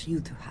I wish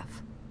you to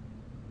have.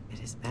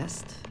 It is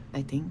best,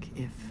 I think,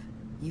 if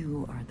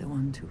you are the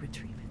one to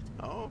retrieve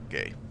it.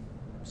 Okay.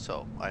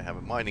 So, I have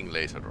a mining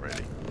laser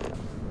already.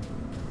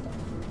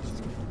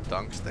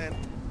 Tungsten,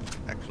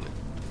 actually.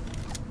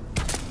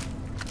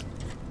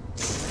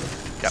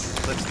 Yeah,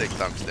 let's take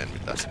tungsten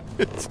with us.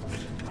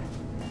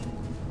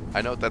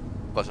 I know that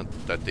wasn't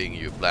the thing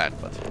you planned,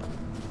 but...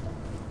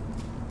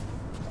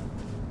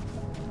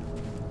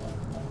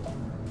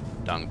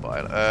 Dung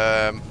pile.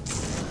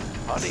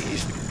 Honey,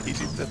 is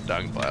it the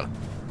dung pile?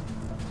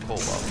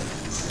 Cobalt.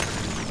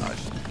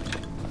 Nice.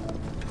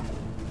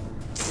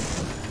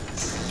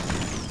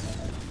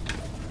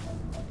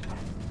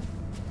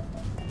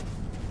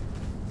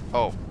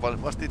 Oh, well,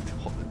 was it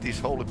this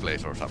holy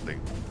place or something?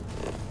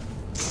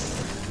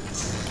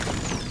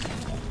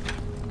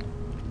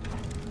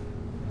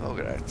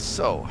 Alright,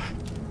 so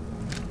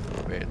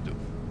where to?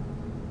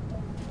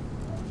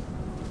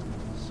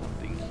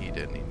 Something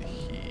hidden in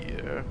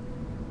here.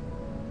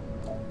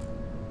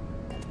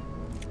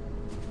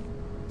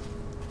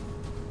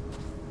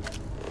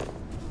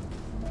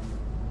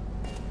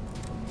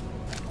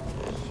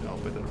 So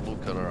better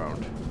look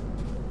around.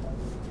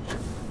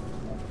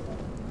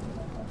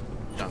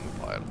 Dung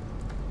pile.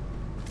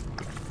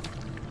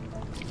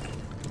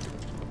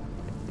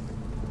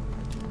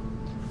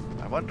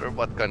 I wonder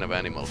what kind of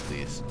animals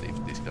these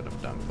leave this kind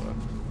of dung pile.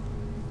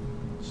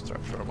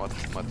 Structural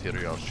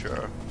material,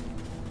 sure.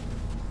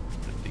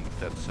 I think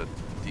that's a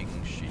thing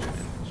she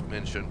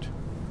mentioned.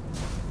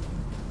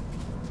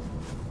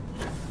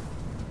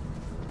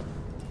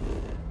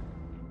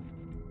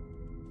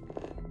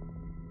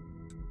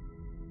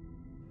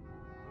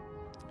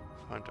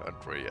 Find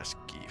Andrea's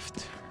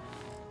gift.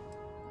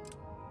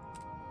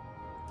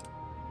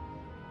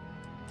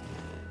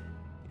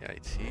 Yeah,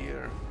 it's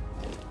here.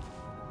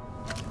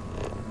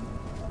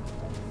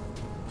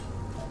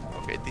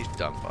 Okay, this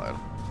dung pile,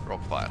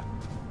 rock pile.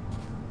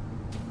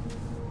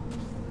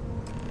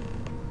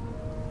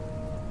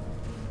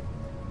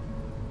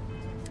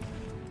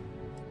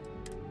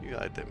 New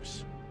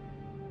items.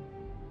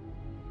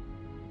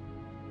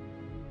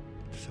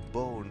 It's a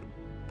bone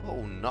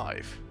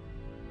knife.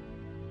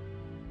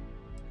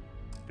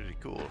 Pretty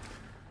cool.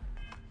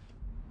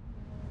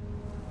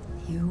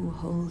 You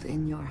hold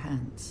in your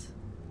hands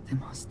the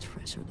most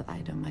treasured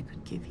item I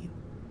could give you.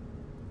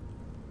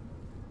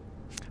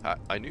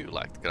 I knew you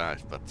liked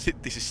knives, but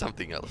this is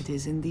something else. It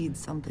is indeed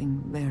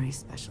something very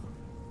special.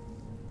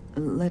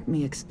 Let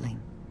me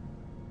explain.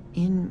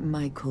 In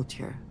my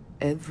culture,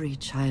 every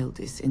child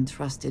is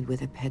entrusted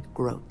with a pet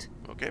groat.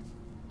 Okay.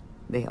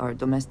 They are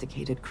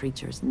domesticated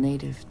creatures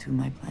native to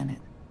my planet.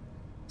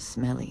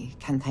 Smelly,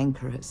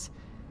 cantankerous,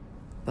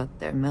 but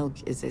their milk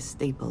is a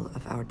staple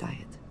of our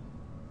diet.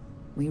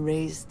 We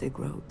raise the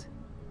groat.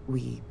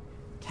 We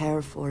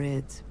care for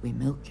it, we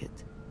milk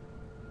it.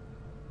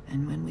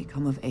 And when we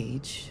come of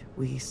age,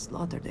 we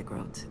slaughter the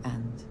growth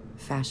and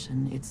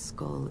fashion its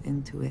skull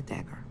into a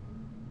dagger.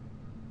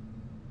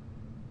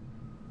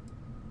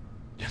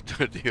 You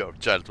turned your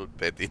childhood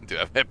pet into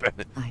a weapon.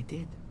 I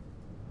did.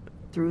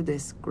 Through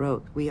this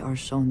growth, we are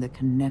shown the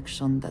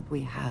connection that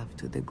we have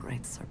to the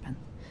Great Serpent.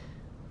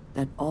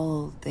 That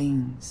all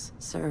things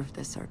serve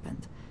the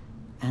Serpent,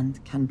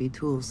 and can be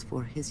tools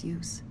for his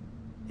use,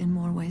 in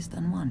more ways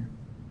than one.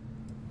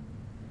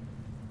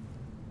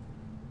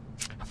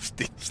 I'm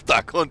still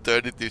stuck on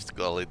turning this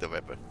skull into a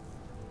weapon.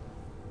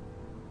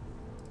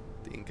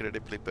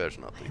 Incredibly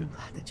personal to you. I'm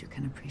glad that you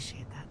can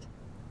appreciate that.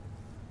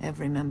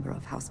 Every member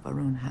of House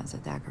Varun has a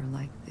dagger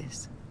like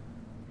this.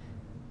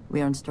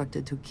 We are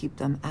instructed to keep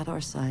them at our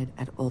side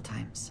at all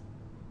times.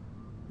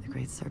 The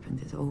Great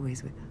Serpent is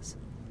always with us,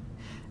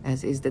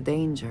 as is the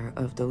danger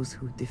of those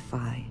who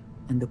defy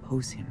and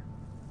oppose him.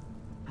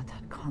 But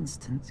that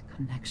constant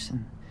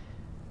connection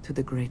to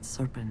the Great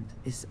Serpent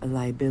is a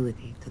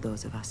liability to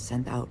those of us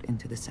sent out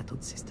into the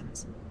settled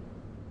systems.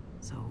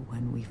 So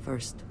when we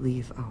first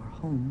leave our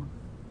home,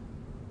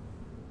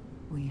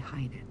 we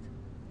hide it.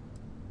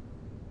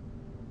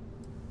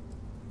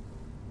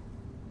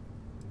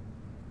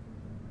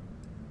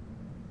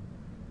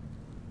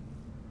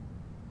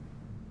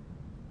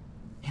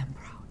 I am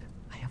proud.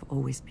 I have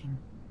always been.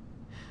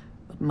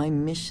 But my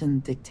mission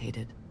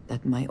dictated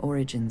that my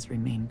origins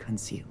remain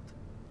concealed.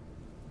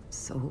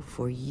 So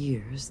for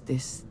years,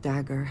 this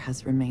dagger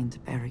has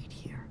remained buried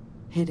here,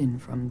 hidden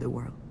from the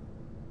world.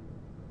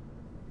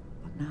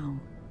 But now,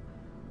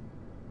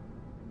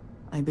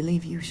 I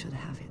believe you should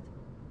have it.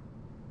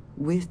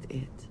 With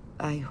it,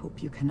 I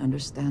hope you can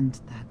understand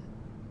that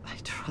I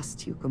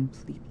trust you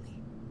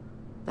completely.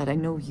 That I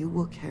know you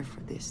will care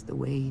for this the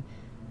way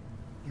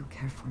you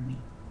care for me.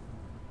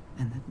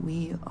 And that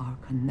we are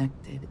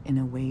connected in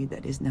a way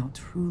that is now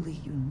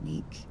truly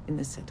unique in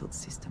the settled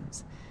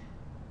systems.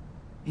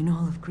 In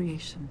all of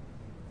creation,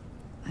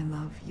 I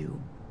love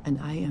you, and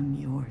I am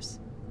yours,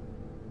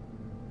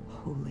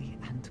 wholly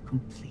and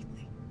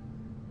completely.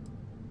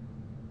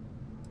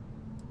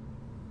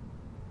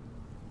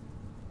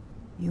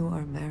 You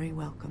are very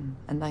welcome,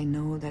 and I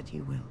know that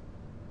you will.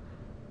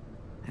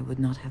 I would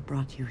not have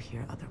brought you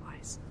here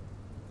otherwise.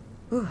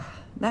 Whew.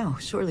 Now,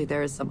 surely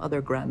there is some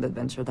other grand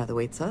adventure that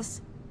awaits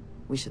us.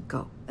 We should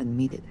go and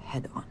meet it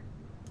head on.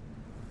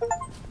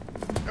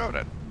 Go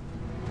then.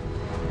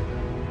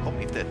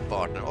 Committed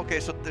partner. Okay,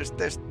 so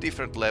there's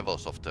different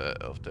levels of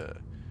the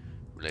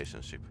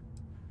relationship.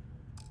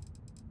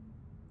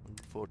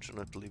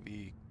 Unfortunately,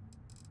 we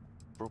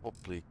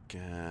probably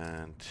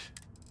can't.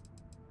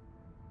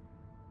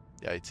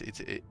 Yeah,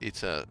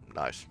 it's a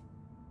nice.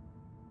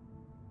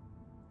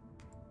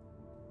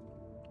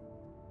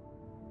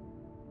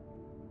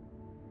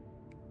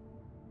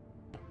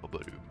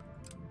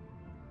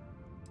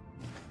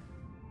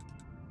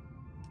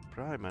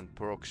 Prime and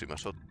Proxima,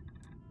 so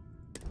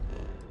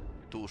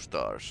 2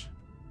 stars.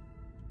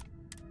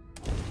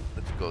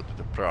 Let's go to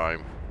the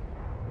Prime.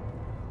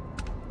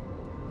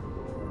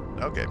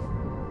 Okay.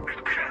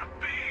 It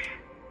can't be.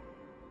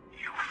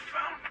 You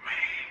found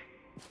me.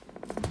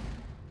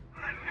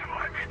 I knew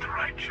I made the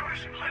right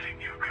choice in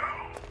letting you go.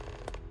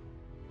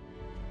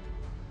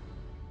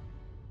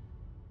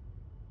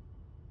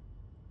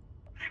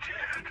 You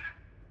did.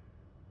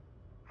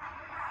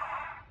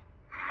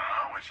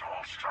 Now it's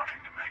all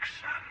starting to make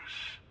sense.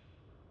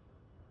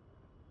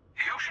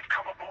 You should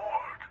come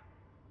aboard.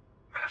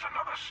 There's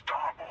another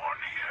Starborn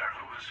here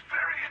who is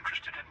very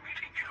interested in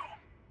meeting you.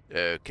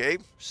 Okay,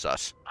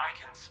 sus. I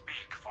can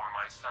speak for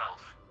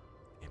myself.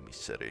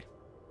 Emissary.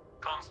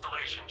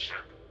 Constellation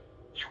ship.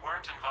 You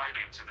weren't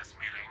invited to this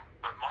meeting,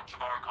 but much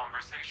of our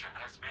conversation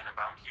has been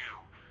about you.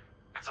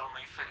 It's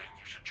only fitting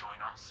you should join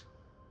us.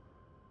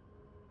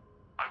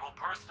 I will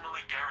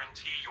personally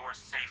guarantee your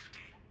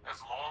safety as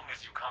long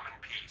as you come in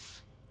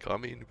peace.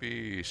 Come in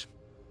peace.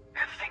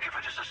 And think of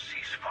it as a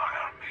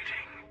ceasefire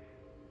meeting.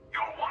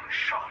 Your one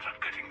shot at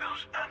getting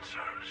those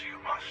answers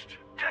you must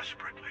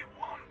desperately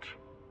want.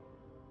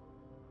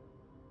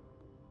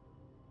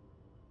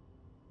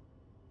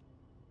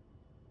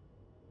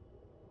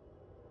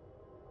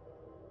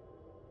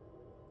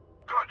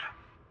 Good.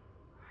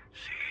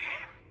 See?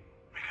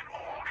 We can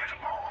all get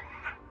along.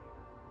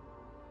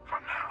 For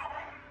now.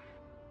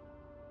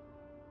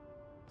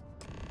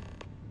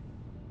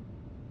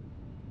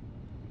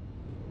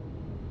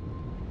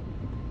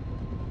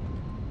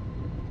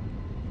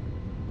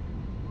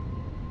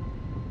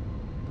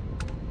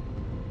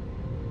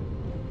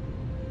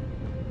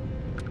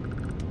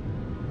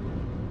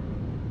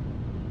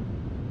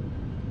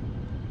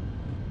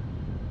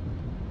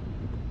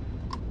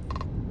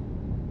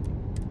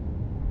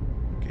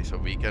 So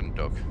we can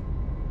dock.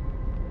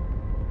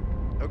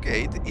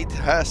 Okay, it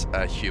has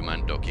a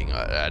human docking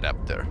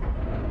adapter.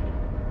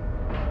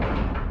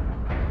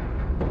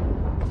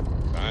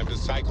 Time to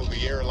cycle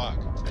the airlock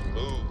and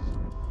move.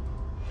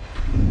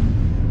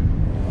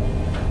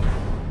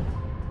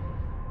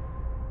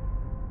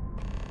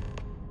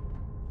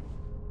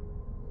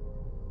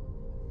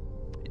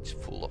 It's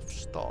full.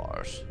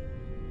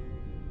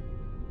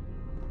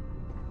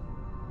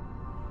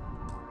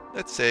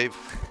 Let's save.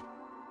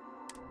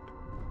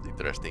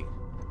 Interesting.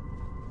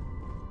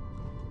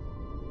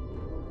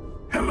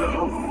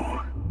 Hello.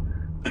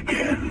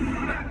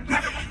 Again.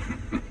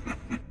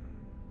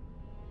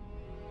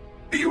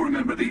 Do you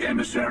remember the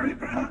emissary,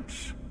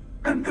 perhaps?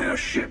 And their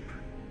ship,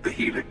 the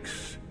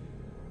Helix?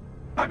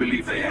 I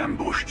believe they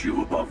ambushed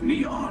you above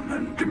Neon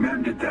and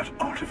demanded that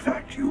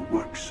artifact you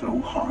worked so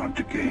hard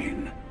to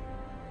gain.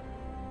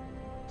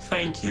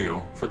 Thank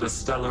you for the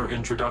stellar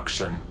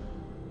introduction.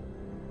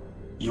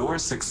 Your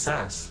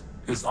success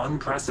is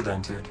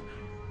unprecedented.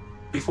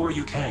 Before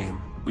you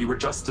came, we were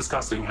just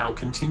discussing how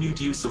continued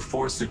use of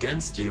force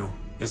against you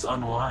is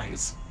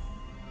unwise.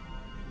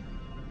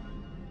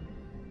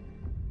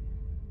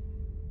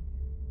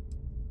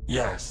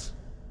 Yes,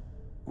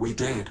 we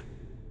did.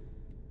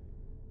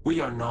 We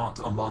are not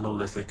a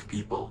monolithic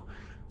people.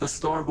 The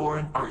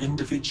Starborn are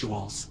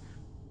individuals.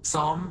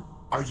 Some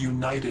are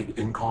united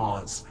in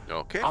cause.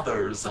 Okay.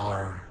 Others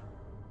are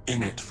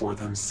in it for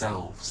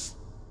themselves.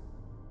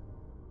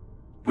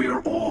 We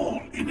are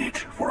all in it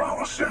for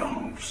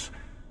ourselves.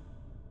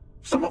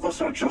 Some of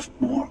us are just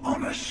more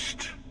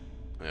honest.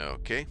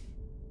 Okay.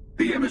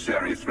 The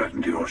emissary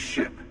threatened your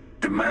ship,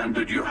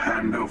 demanded you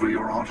hand over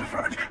your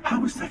artifact.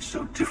 How is that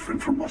so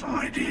different from what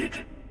I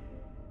did?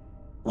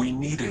 We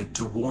needed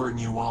to warn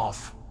you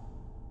off.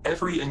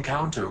 Every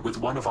encounter with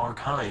one of our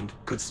kind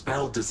could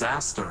spell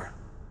disaster.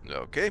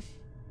 Okay.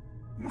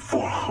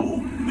 For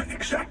whom,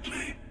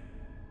 exactly?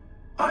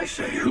 I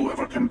say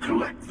whoever can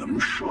collect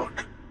them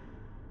should.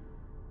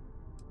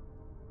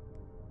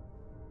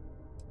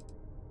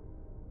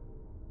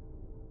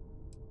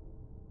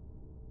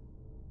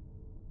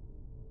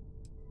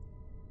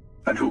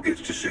 And who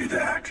gets to say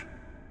that?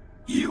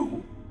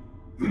 You?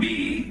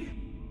 Me?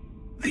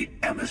 The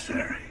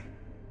emissary?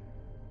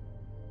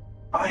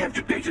 I have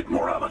debated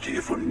morality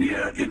for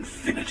near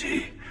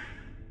infinity,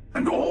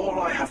 and all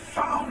I have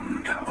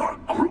found are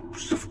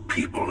groups of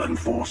people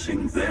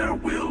enforcing their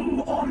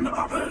will on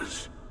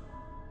others.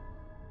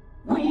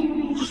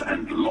 Rules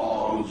and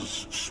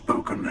laws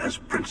spoken as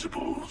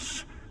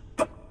principles,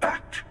 but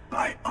backed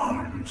by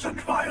arms and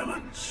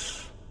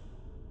violence.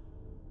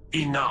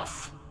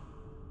 Enough.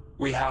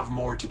 We have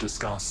more to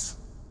discuss.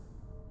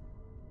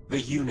 The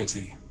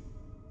Unity.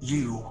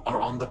 You are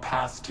on the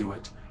path to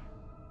it.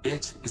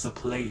 It is a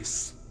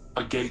place,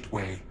 a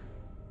gateway.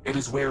 It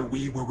is where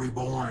we were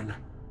reborn.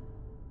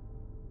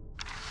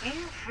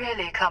 You've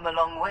really come a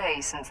long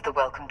way since the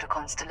Welcome to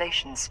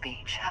Constellation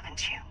speech,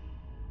 haven't you?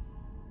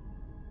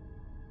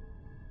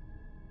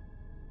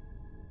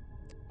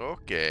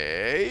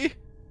 Okay.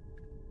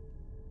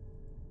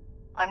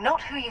 I'm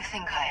not who you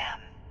think I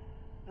am.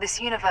 This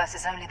universe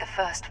is only the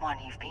first one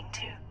you've been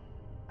to.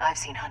 I've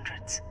seen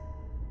hundreds.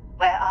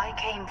 Where I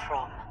came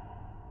from,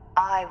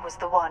 I was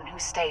the one who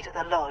stayed at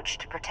the lodge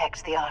to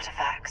protect the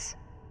artifacts.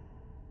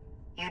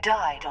 You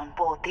died on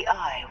board the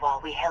Eye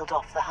while we held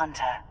off the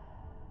Hunter.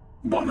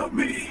 One of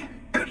me,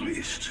 at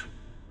least.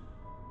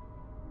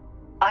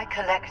 I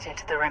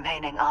collected the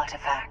remaining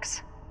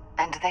artifacts,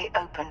 and they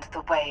opened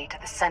the way to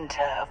the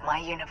center of my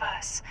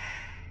universe,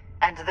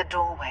 and the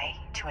doorway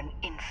to an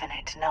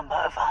infinite number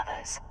of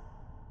others.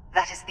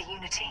 That is the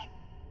Unity.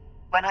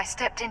 When I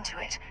stepped into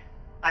it,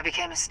 I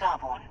became a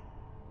Starborn.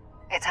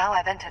 It's how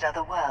I've entered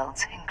other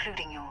worlds,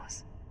 including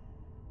yours.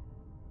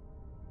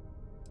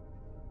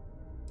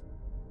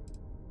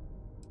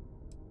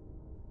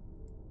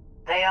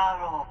 They are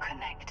all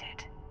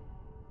connected.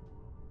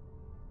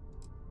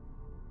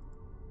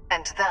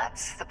 And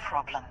that's the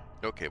problem.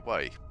 Okay,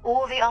 why?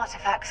 All the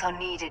artifacts are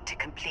needed to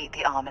complete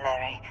the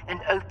armillary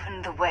and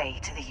open the way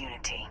to the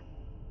Unity.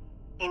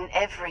 In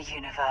every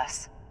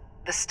universe,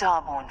 the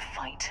Starborn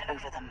fight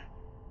over them.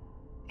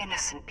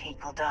 Innocent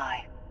people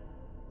die.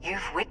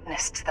 You've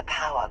witnessed the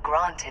power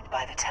granted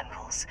by the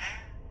temples.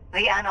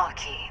 The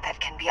anarchy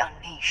that can be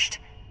unleashed.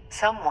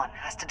 Someone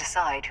has to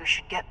decide who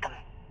should get them.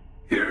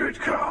 Here it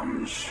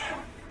comes.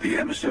 The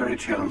emissary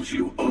tells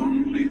you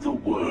only the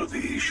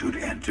worthy should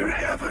enter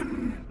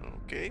heaven.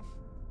 Okay.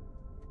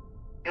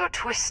 You're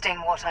twisting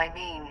what I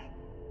mean.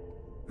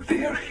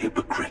 They're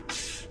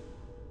hypocrites.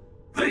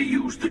 They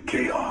use the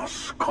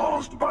chaos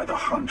caused by the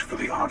hunt for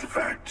the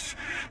artifacts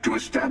to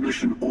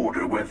establish an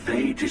order where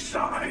they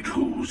decide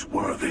who's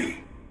worthy.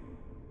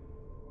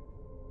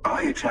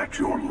 I attacked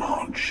your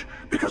lodge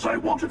because I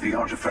wanted the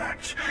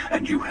artifacts,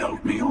 and you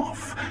held me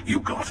off. You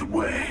got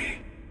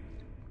away.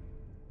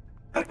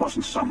 That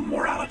wasn't some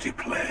morality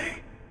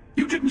play.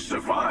 You didn't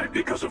survive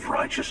because of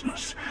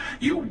righteousness.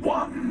 You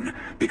won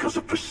because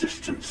of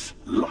persistence,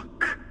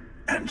 luck,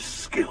 and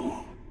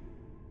skill.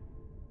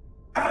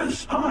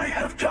 As I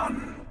have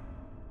done,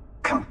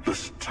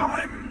 countless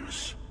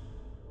times.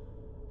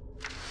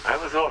 I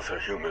was also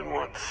human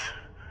once.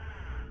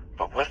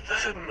 But what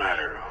does it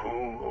matter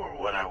who or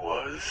what I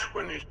was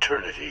when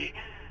eternity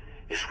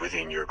is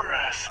within your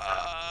grasp?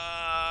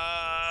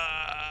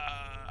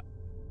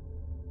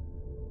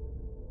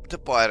 The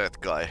pirate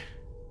guy.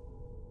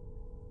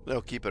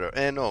 No, Keeper.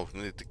 No,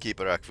 the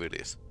Keeper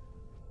Aquilius.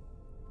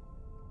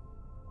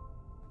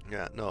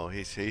 Yeah, no,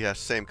 he has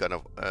same kind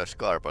of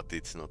scar, but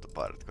it's not a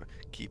pirate.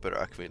 Keeper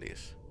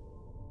Aquilius.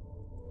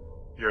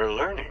 You're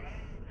learning.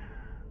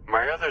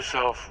 My other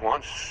self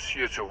wants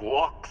you to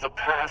walk the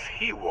path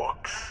he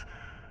walks.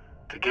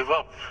 To give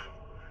up.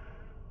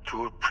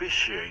 To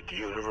appreciate the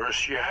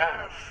universe you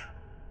have.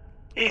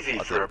 Easy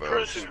for a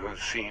person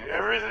who's seen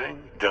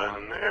everything,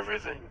 done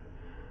everything.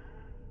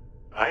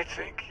 I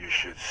think you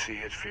should see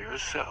it for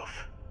yourself.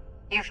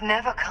 You've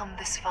never come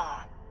this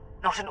far.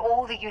 Not in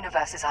all the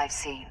universes I've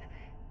seen.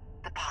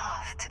 The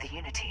path to the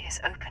Unity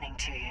is opening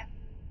to you.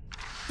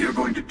 You're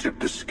going to tip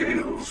the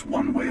scales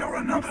one way or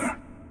another.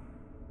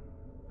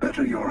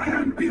 Better your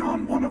hand be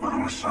on one of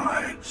our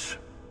sides.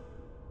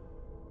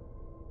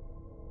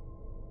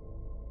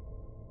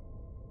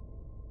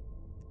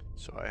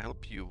 So I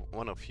help you,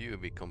 one of you,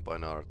 we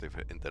combine our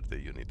enter the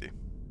Unity.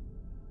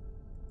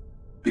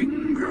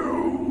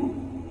 Bingo.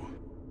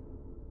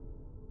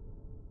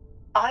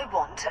 I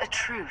want a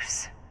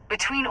truce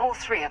between all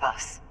three of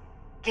us.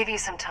 Give you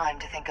some time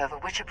to think over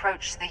which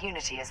approach to the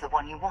Unity is the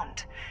one you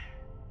want.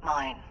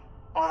 Mine,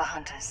 or the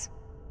Hunters.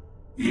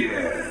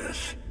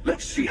 Yes.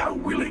 Let's see how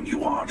willing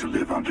you are to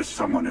live under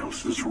someone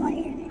else's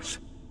rules.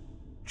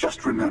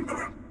 Just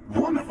remember,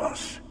 one of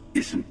us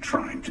isn't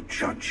trying to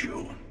judge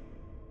you.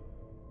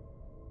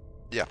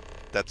 Yeah,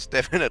 that's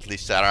definitely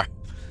Sarah.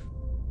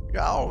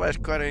 You're always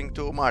carrying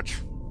too much.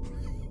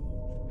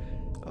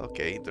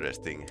 Okay,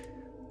 interesting.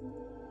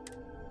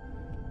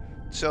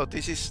 So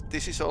this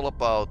is all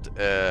about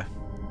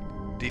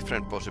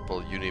different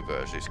possible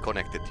universes,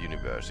 connected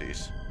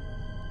universes,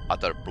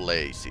 other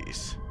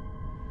places.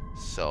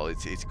 So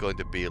it's going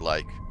to be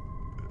like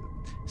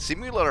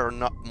similar or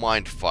not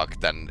mindfuck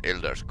than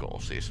Elder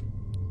Scrolls is,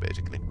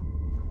 basically.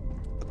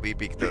 But we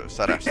pick the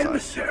Sarah's side. The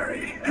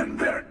emissary and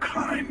their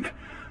kind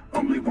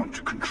only want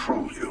to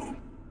control you.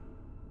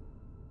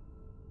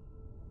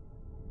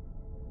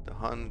 The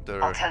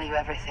Hunter. I'll tell you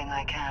everything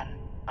I can.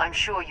 I'm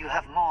sure you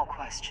have more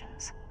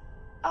questions.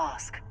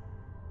 Ask.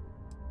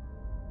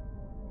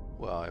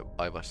 Well,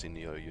 I was in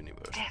your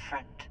universe.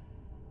 Different.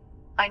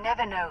 I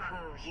never know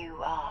who you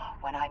are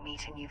when I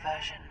meet a new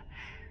version,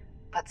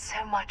 but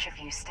so much of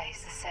you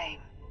stays the same.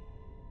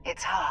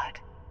 It's hard.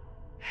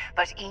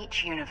 But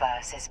each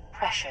universe is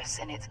precious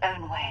in its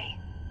own way.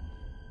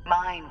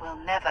 Mine will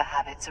never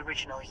have its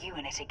original you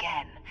in it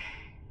again,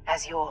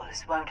 as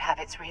yours won't have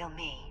its real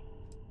me.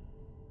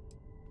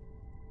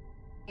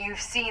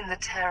 You've seen the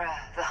terror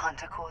the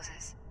Hunter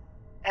causes.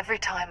 Every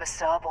time a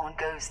Starborn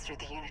goes through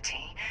the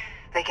Unity,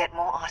 they get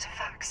more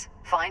artifacts,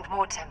 find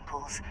more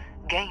temples,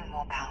 gain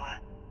more power.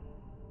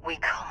 We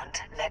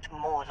can't let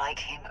more like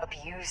him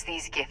abuse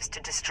these gifts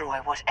to destroy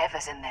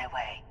whatever's in their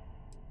way.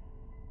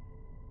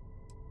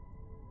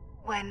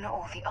 When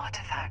all the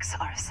artifacts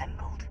are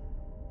assembled,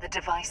 the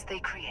device they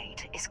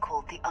create is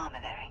called the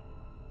Armillary.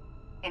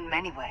 In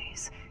many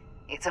ways,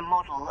 it's a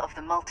model of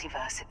the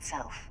multiverse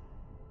itself.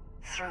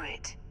 Through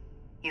it,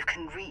 you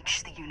can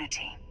reach the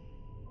Unity.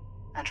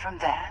 And from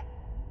there,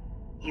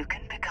 you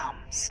can become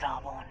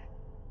Starborn.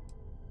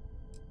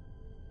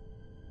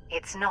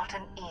 It's not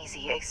an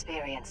easy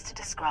experience to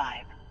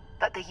describe,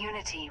 but the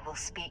Unity will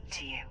speak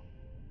to you,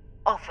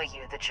 offer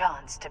you the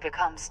chance to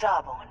become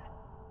Starborn.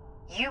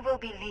 You will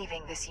be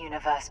leaving this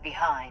universe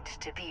behind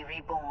to be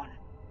reborn.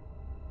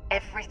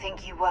 Everything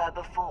you were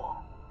before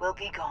will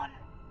be gone.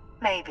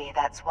 Maybe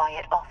that's why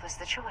it offers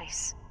the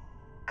choice.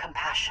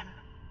 Compassion?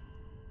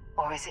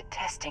 Or is it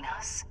testing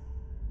us?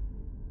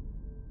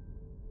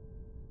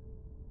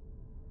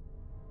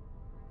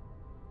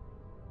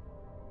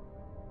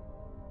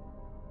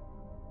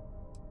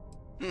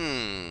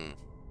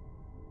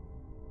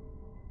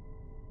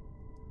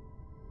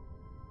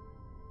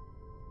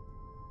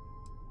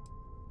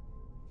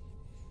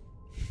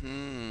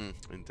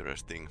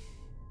 Interesting.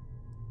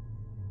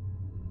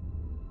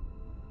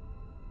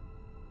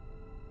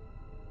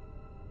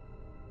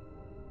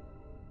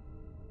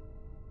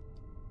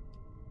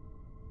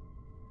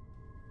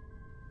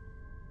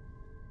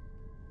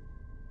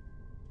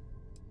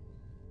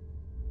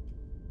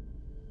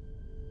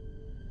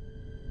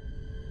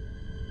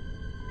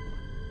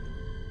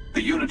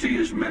 The Unity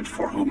is meant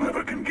for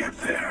whomever can get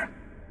there.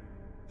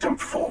 Don't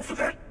fall for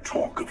that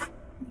talk of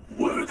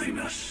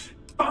worthiness.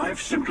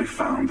 I've simply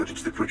found that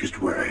it's the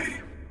quickest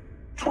way.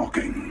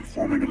 Talking,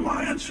 forming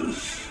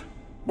alliances,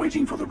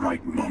 waiting for the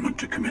right moment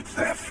to commit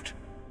theft.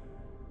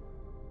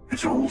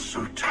 It's all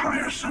so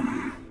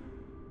tiresome.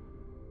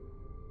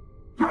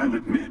 I'll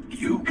admit,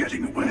 you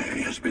getting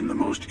away has been the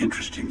most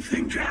interesting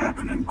thing to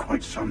happen in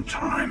quite some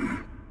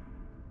time.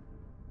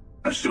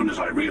 As soon as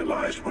I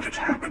realized what had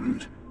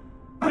happened,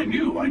 I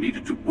knew I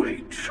needed to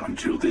wait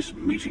until this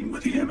meeting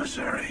with the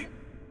emissary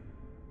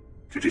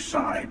to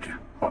decide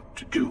what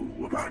to do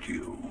about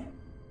you.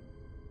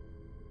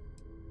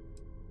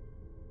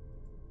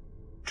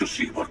 To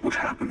see what would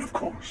happen, of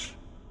course.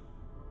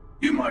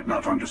 You might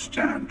not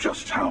understand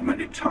just how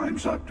many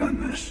times I've done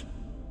this.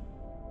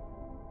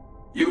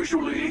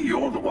 Usually,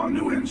 you're the one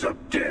who ends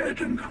up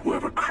dead, and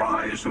whoever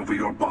cries over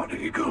your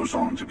body goes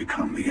on to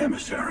become the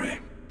emissary.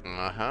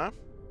 Uh-huh.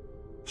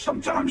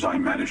 Sometimes I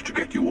manage to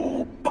get you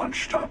all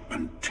bunched up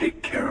and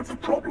take care of the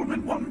problem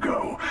in one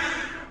go.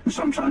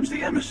 Sometimes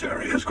the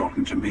emissary has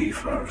gotten to me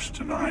first,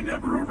 and I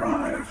never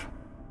arrive.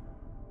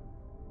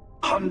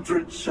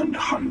 Hundreds and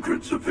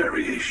hundreds of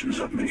variations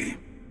of me,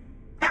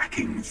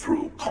 packing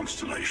through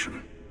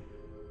Constellation.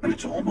 And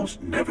it's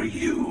almost never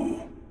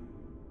you.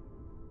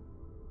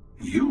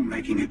 You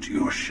making it to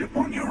your ship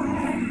on your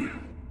own.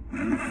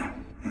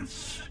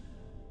 It's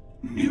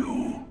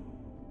new.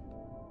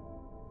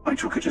 I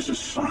took it as a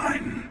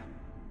sign.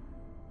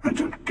 I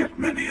don't get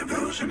many of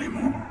those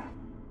anymore.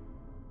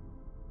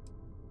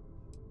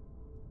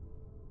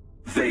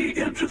 They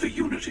enter the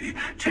Unity,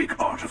 take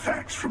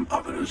artifacts from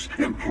others,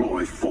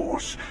 employ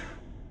force.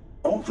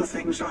 All the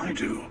things I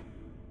do.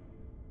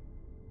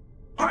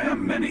 I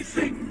am many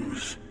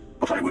things,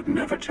 but I would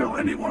never tell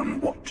anyone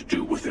what to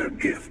do with their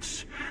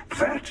gifts.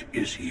 That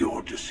is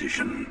your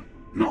decision,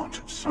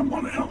 not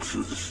someone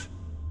else's.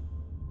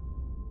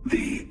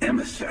 The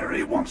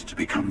emissary wants to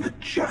become the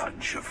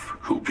judge of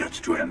who gets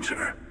to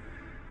enter,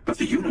 but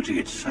the Unity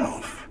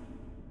itself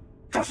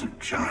doesn't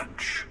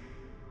judge.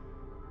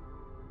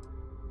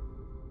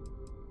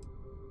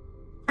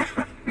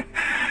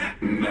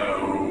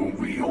 No,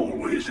 we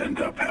always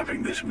end up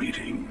having this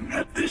meeting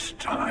at this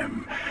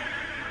time.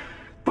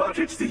 But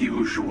it's the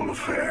usual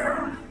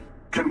affair.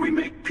 Can we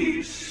make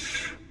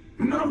peace?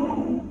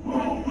 No.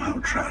 Oh, how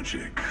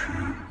tragic.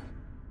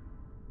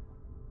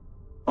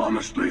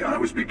 Honestly, I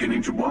was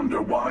beginning to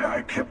wonder why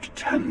I kept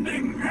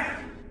attending.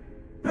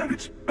 And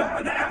it's a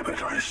bad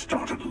habit I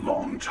started a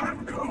long time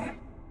ago.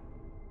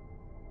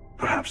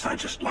 Perhaps I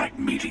just like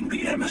meeting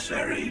the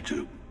emissary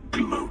to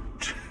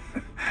gloat.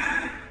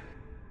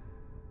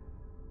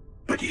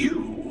 But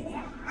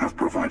you have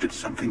provided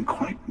something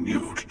quite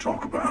new to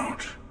talk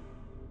about.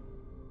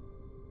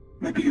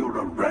 Maybe you're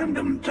a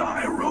random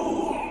die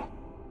roll.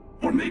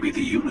 Or maybe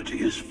the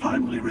Unity is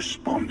finally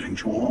responding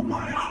to all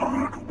my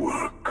hard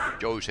work.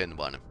 Chosen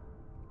one.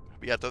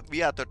 We are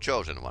the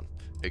chosen one.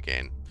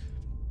 Again.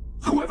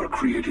 Whoever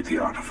created the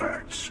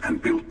artifacts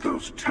and built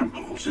those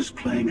temples is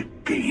playing a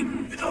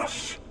game with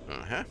us.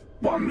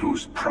 One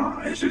whose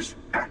prize is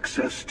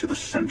access to the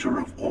center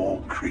of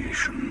all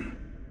creation.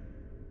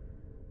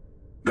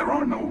 There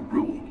are no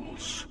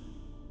rules.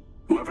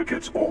 Whoever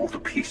gets all the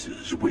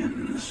pieces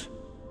wins.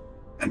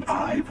 And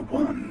I've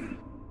won.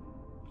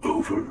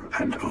 Over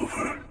and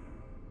over.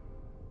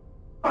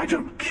 I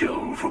don't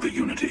kill for the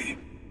Unity.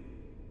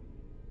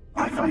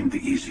 I find the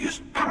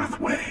easiest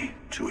pathway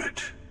to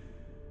it.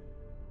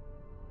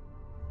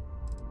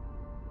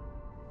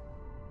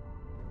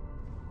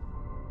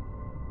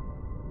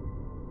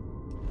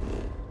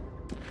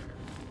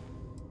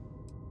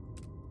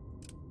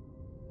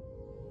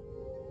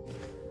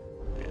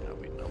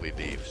 We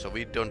leave, so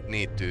we don't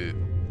need to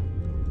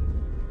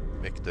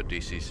make the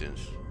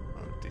decisions.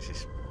 This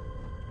is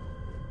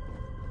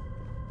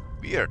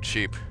weird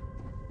ship,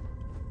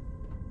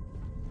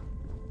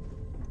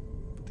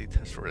 but it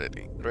has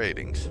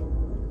ratings.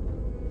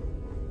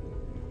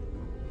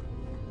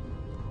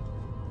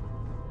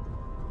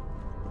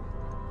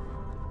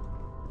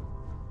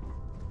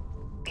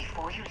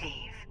 Before you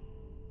leave,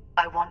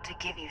 I want to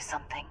give you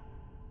something.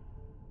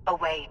 A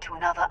way to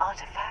another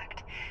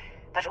artifact,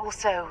 but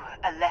also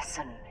a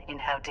lesson in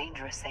how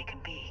dangerous they can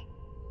be.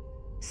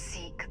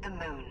 Seek the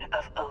moon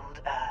of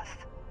old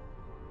Earth.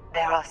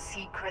 There are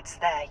secrets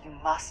there you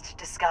must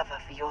discover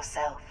for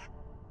yourself.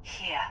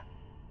 Here.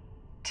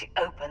 To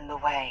open the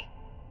way.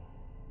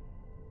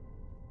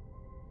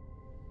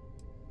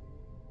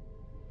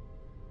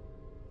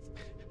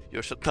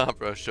 You're so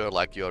number sure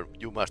like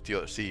you must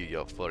see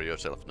for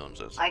yourself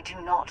nonsense. I do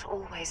not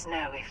always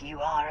know if you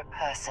are a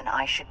person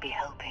I should be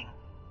helping.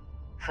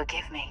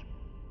 Forgive me.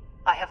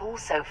 I have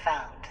also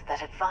found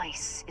that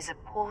advice is a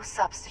poor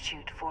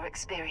substitute for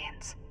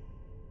experience.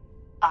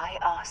 I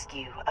ask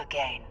you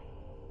again.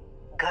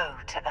 Go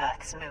to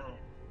Earth's moon.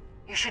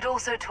 You should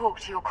also talk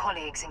to your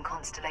colleagues in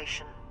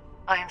Constellation.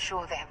 I am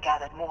sure they have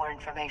gathered more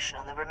information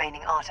on the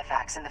remaining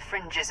artifacts in the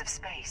fringes of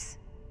space.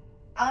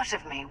 Part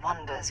of me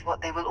wonders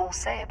what they will all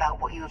say about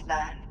what you have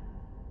learned.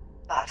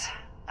 But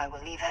I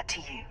will leave that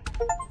to you.